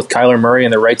bottle with Kyler Murray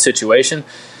in the right situation,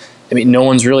 I mean, no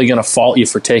one's really going to fault you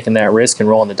for taking that risk and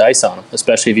rolling the dice on him,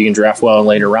 especially if you can draft well in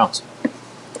later rounds.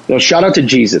 Well, shout out to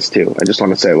Jesus too. I just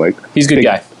want to say, he's a good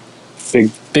guy.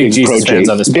 Big Jesus fans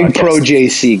on this podcast. Big pro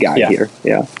JC guy here.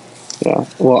 Yeah.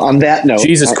 Well, on that note,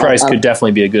 Jesus Christ could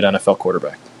definitely be a good NFL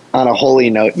quarterback. On a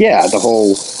holy note, the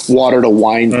whole water to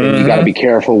wine thing you got to be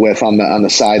careful with on the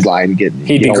sideline. You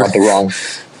don't want the wrong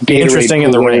Gatorade interesting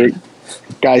in the rain.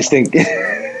 Guys think it's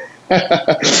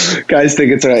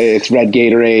red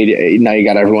Gatorade. Now you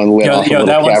got everyone lit off.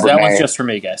 That one's just for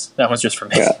me, guys. That one's just for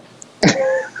me. Yeah.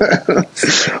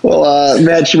 Well,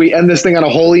 Matt, should we end this thing on a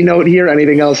holy note here?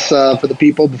 Anything else for the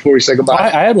people before we say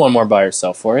goodbye? I had one more by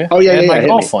yourself for you. Oh yeah, I had my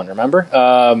golf one. Remember?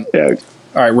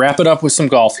 All right, wrap it up with some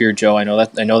golf here, Joe. I know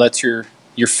that's your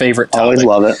favorite topic. Always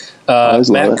love it.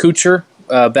 Matt Kuchar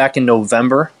back in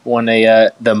November won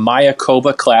the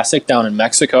Mayakoba Classic down in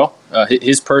Mexico.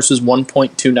 His purse was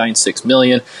 $1.296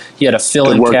 million. He had a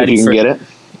fill-in caddy for get it.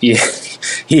 He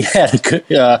had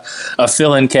a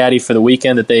fill-in caddy for the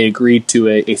weekend that they agreed to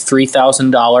a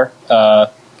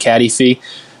 $3,000 caddy fee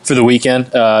for the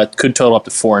weekend. Could total up to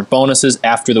 $4,000 in bonuses.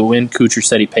 After the win, Kuchar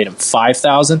said he paid him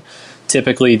 $5,000.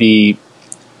 Typically, the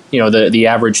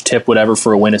average tip, whatever,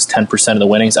 for a win is 10% of the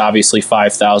winnings. Obviously,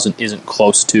 $5,000 isn't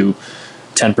close to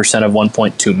 10% of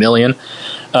 $1.2 million.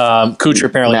 Kuchar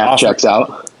apparently math checks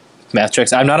out. Math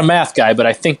checks. I'm not a math guy, but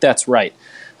I think that's right.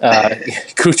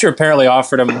 Kuchar apparently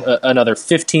offered him another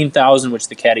 $15,000, which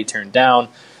the caddy turned down.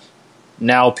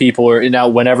 Now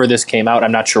whenever this came out,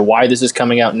 I'm not sure why this is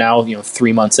coming out now,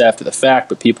 3 months after the fact,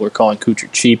 but people are calling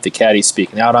Kuchar cheap. The caddy's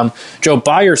speaking out on him. Joe,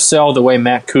 buy or sell the way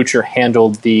Matt Kuchar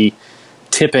handled the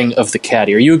tipping of the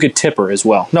caddy? Are you a good tipper as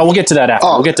well? No, we'll get to that after.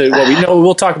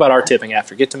 We'll talk about our tipping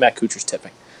after. Get to Matt Kuchar's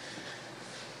tipping.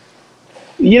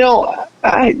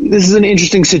 This is an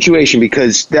interesting situation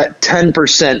because that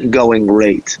 10% going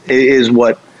rate is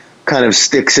what kind of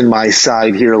sticks in my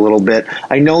side here a little bit.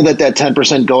 I know that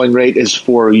 10% going rate is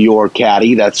for your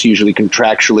caddy. That's usually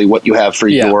contractually what you have for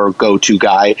your go-to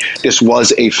guy. This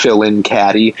was a fill-in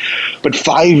caddy, but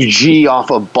 5G off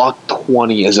a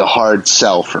 $120 is a hard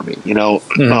sell for me.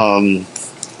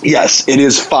 Yes, it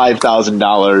is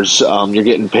 $5,000. You're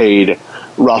getting paid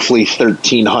roughly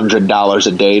 $1,300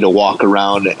 a day to walk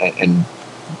around and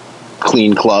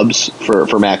clean clubs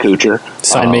for Matt Kuchar.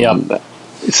 Sign me up.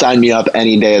 Sign me up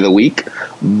any day of the week.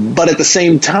 But at the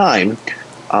same time,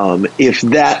 I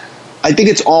think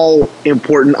it's all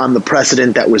important on the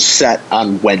precedent that was set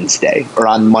on Wednesday or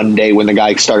on Monday when the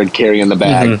guy started carrying the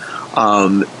bag.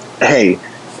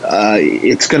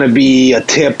 It's going to be a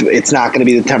tip. It's not going to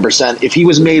be the 10%. If he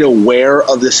was made aware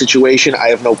of the situation, I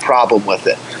have no problem with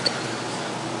it.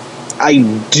 I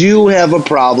do have a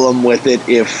problem with it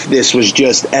if this was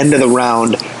just end of the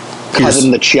round, cut him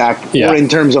the check, or in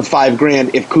terms of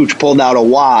 $5,000, if Cooch pulled out a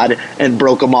wad and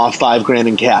broke him off $5,000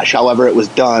 in cash. However it was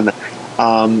done,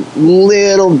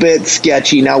 little bit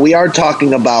sketchy. Now we are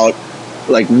talking about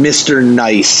like Mr.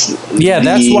 Nice. Yeah,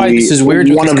 that's why this is weird.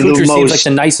 Because Kuchar seems like the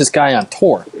nicest guy on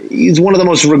tour. He's one of the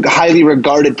most highly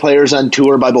regarded players on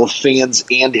tour by both fans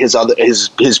and his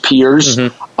peers.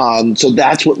 So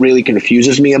that's what really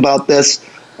confuses me about this.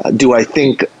 Do I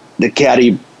think the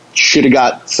caddy should have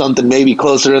got something maybe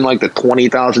closer in like the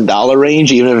 $20,000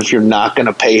 range, even if you're not going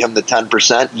to pay him the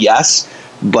 10%? Yes.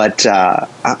 But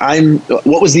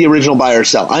what was the original buy or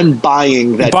sell? I'm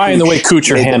buying that. Buying the way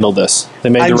Kuchar handled this.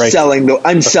 I'm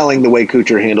selling the way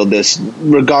Kuchar handled this,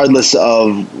 regardless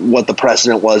of what the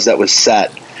precedent was that was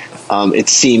set. It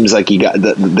seems like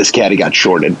this caddy got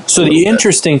shorted. So the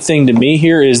interesting thing to me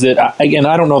here is that, again,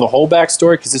 I don't know the whole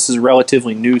backstory because this is a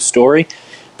relatively new story,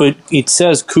 but it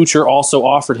says Kuchar also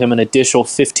offered him an additional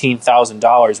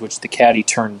 $15,000, which the caddy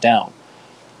turned down.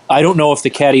 I don't know if the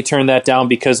caddy turned that down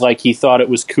because he thought it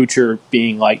was Kuchar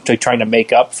being trying to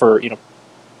make up for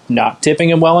not tipping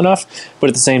him well enough, but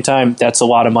at the same time that's a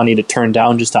lot of money to turn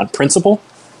down just on principle.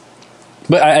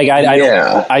 But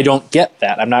I don't get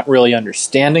that. I'm not really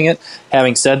understanding it.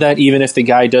 Having said that, even if the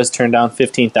guy does turn down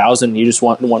 $15,000 and you just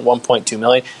want $1.2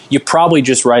 million, you probably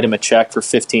just write him a check for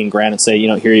 $15,000 and say,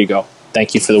 here you go.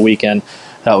 Thank you for the weekend.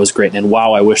 That was great. And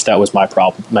wow, I wish that was my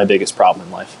biggest problem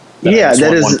in life. That is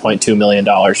 $1.2 million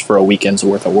for a weekend's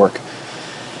worth of work.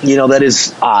 That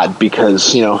is odd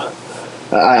because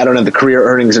I don't have the career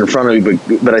earnings in front of me,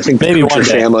 but I think the Kuchar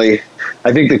family.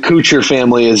 I think the Kuchar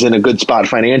family is in a good spot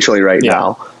financially right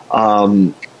now.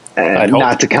 And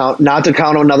not to count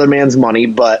another man's money,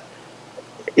 but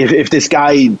if this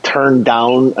guy turned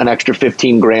down an extra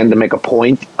 $15,000 to make a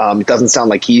point, it doesn't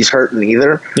sound like he's hurting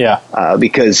either. Yeah.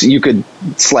 Because you could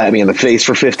slap me in the face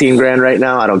for $15,000 right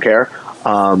now. I don't care.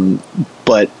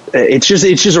 But it's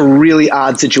just a really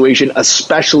odd situation,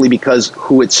 especially because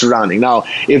who it's surrounding. Now,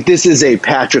 if this is a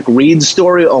Patrick Reed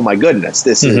story, oh my goodness,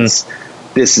 this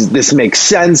makes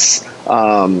sense.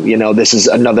 This is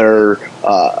another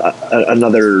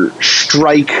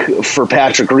strike for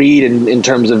Patrick Reed in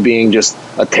terms of being just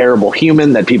a terrible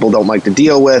human that people don't like to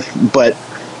deal with. But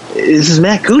this is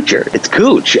Matt Kuchar. It's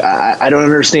Cooch. I don't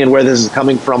understand where this is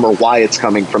coming from or why it's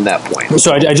coming from that point.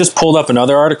 So I just pulled up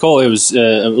another article. It was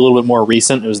a little bit more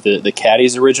recent. It was the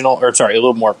caddy's original, a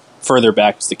little more further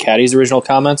back was the caddy's original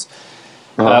comments.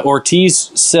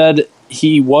 Ortiz said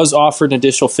he was offered an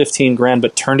additional $15,000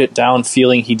 but turned it down,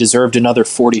 feeling he deserved another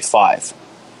 $45,000.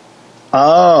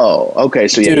 Oh, okay.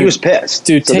 So he was pissed.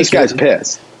 So this guy's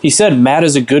pissed. He said, Matt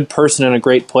is a good person and a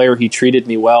great player. He treated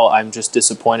me well. I'm just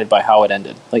disappointed by how it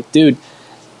ended. Dude,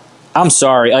 I'm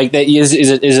sorry. Is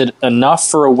it enough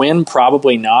for a win?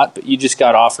 Probably not. But you just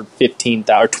got offered $15,000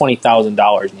 or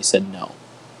 $20,000 and you said no.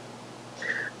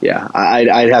 Yeah,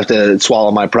 I'd have to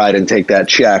swallow my pride and take that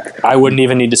check. I wouldn't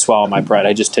even need to swallow my pride.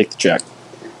 I just take the check.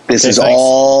 This is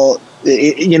all.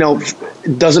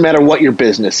 It doesn't matter what your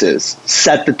business is.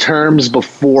 Set the terms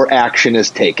before action is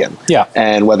taken. Yeah.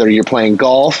 And whether you're playing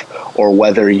golf or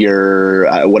whether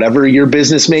you're whatever your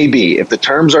business may be, if the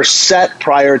terms are set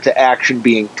prior to action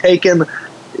being taken,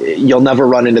 you'll never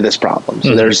run into this problem.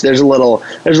 So there's a little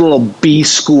B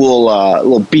school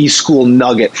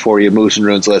nugget for you, Moose and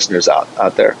Runes listeners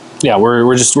out there. Yeah,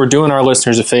 we're doing our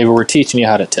listeners a favor. We're teaching you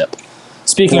how to tip.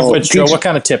 Speaking of which, Joe, what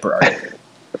kind of tipper are you?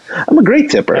 I'm a great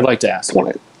tipper. I'd like to ask.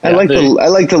 I like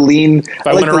to lean. If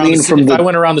I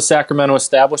went around the Sacramento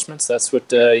establishments, that's what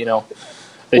they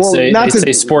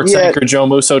say. Sports anchor Joe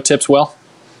Musso tips well.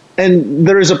 And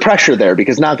there is a pressure there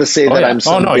because not to say that I'm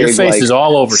some big, your face is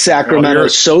all over Sacramento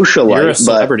socialite. You're a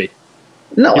celebrity.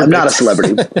 No, I'm not a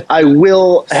celebrity. I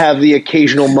will have the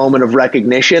occasional moment of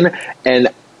recognition, and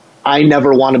I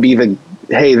never want to be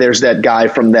hey, there's that guy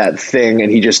from that thing,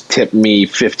 and he just tipped me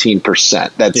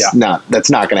 15%. That's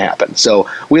not going to happen. So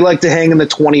we like to hang in the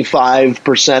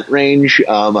 25% range.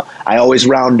 I always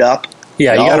round up.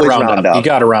 Yeah, you got to round up. You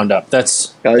got to round up.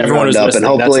 That's everyone who's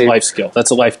listening. That's a life skill. That's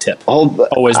a life tip.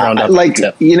 Always round up.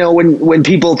 Tip. When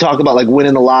people talk about like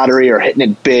winning the lottery or hitting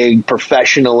it big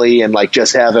professionally and like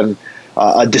just having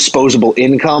a disposable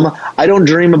income, I don't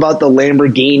dream about the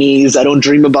Lamborghinis. I don't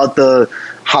dream about the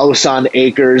house on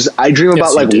acres. I dream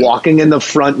about walking in the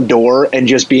front door and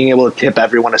just being able to tip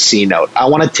everyone a C note. I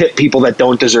want to tip people that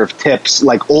don't deserve tips,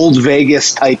 like old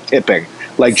Vegas type tipping.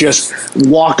 Like just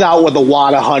walk out with a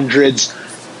wad of hundreds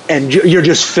and you're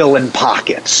just filling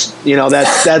pockets.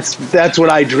 That's what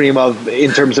I dream of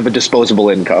in terms of a disposable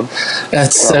income.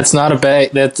 That's not a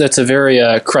bad. That's a very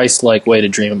Christ-like way to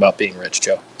dream about being rich,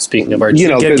 Joe. Speaking of our,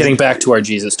 getting back to our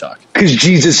Jesus talk, because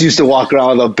Jesus used to walk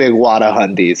around with a big wad of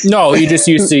hundies. No, he just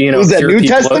used to Was that New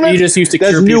Testament? He just used to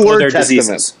cure people of their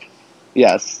diseases.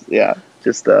 Yes, yeah,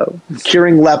 just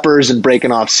curing lepers and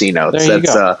breaking off C notes.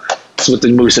 That's what the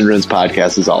Moose and Runes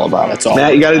podcast is all about. That's all.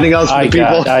 Matt, you got anything else for the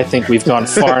people? I think we've gone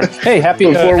far. Hey,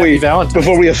 happy Valentine's.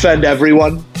 Before we offend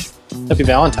everyone. Happy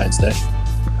Valentine's Day.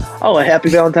 Oh, a happy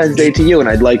Valentine's Day to you, and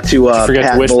I'd like to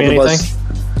forget to wish me anything?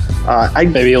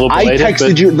 Maybe a little belated. I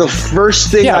texted you the first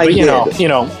thing I did. You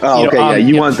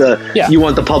want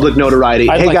the public notoriety.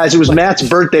 Hey guys, it was Matt's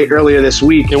birthday earlier this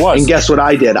week. It was. And guess what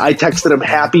I did? I texted him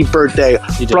happy birthday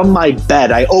from my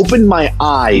bed. I opened my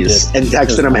eyes and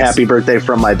texted him happy birthday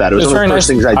from my bed. It was one of the first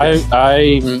things I did.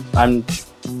 I'm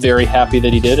very happy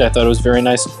that he did. I thought it was a very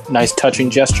nice touching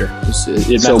gesture.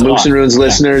 So Moose and Runes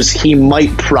listeners, he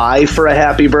might pry for a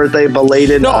happy birthday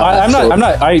belated. No, I'm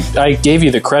not. I gave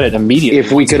you the credit immediately.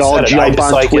 If we could all jump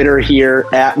on Twitter here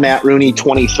at Matt Rooney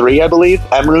 23, I believe.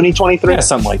 I'm Rooney 23. Yeah,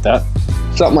 something like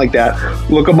that.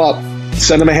 Look him up.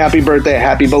 Send him a happy birthday, a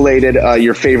happy belated.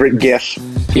 Your favorite GIF.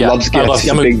 He loves gifts.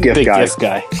 I'm a big GIF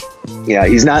guy. Yeah,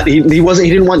 he's not. He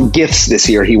didn't want gifts this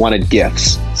year. He wanted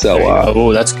gifts. So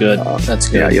that's good. That's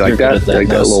good. Yeah, you like that? Like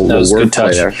that little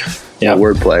wordplay there. Yeah,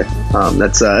 wordplay.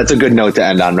 That's a good note to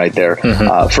end on right there.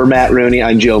 Mm-hmm. For Matt Rooney,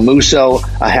 I'm Joe Musso.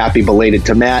 A happy belated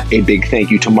to Matt. A big thank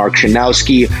you to Mark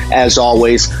Shanowski. As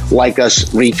always, like us,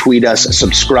 retweet us,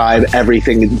 subscribe,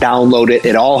 everything. Download it.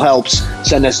 It all helps.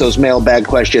 Send us those mailbag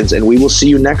questions, and we will see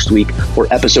you next week for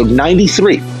episode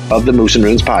 93 of the Moose and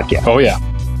Runes podcast. Oh yeah.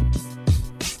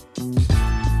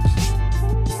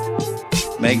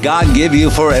 May God give you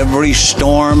for every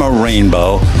storm a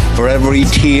rainbow, for every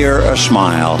tear a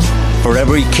smile, for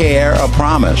every care a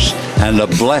promise, and a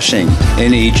blessing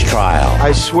in each trial.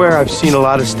 I swear I've seen a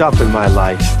lot of stuff in my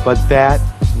life, but that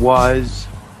was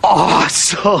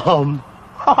awesome.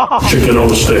 Chicken on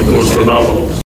the steak was phenomenal.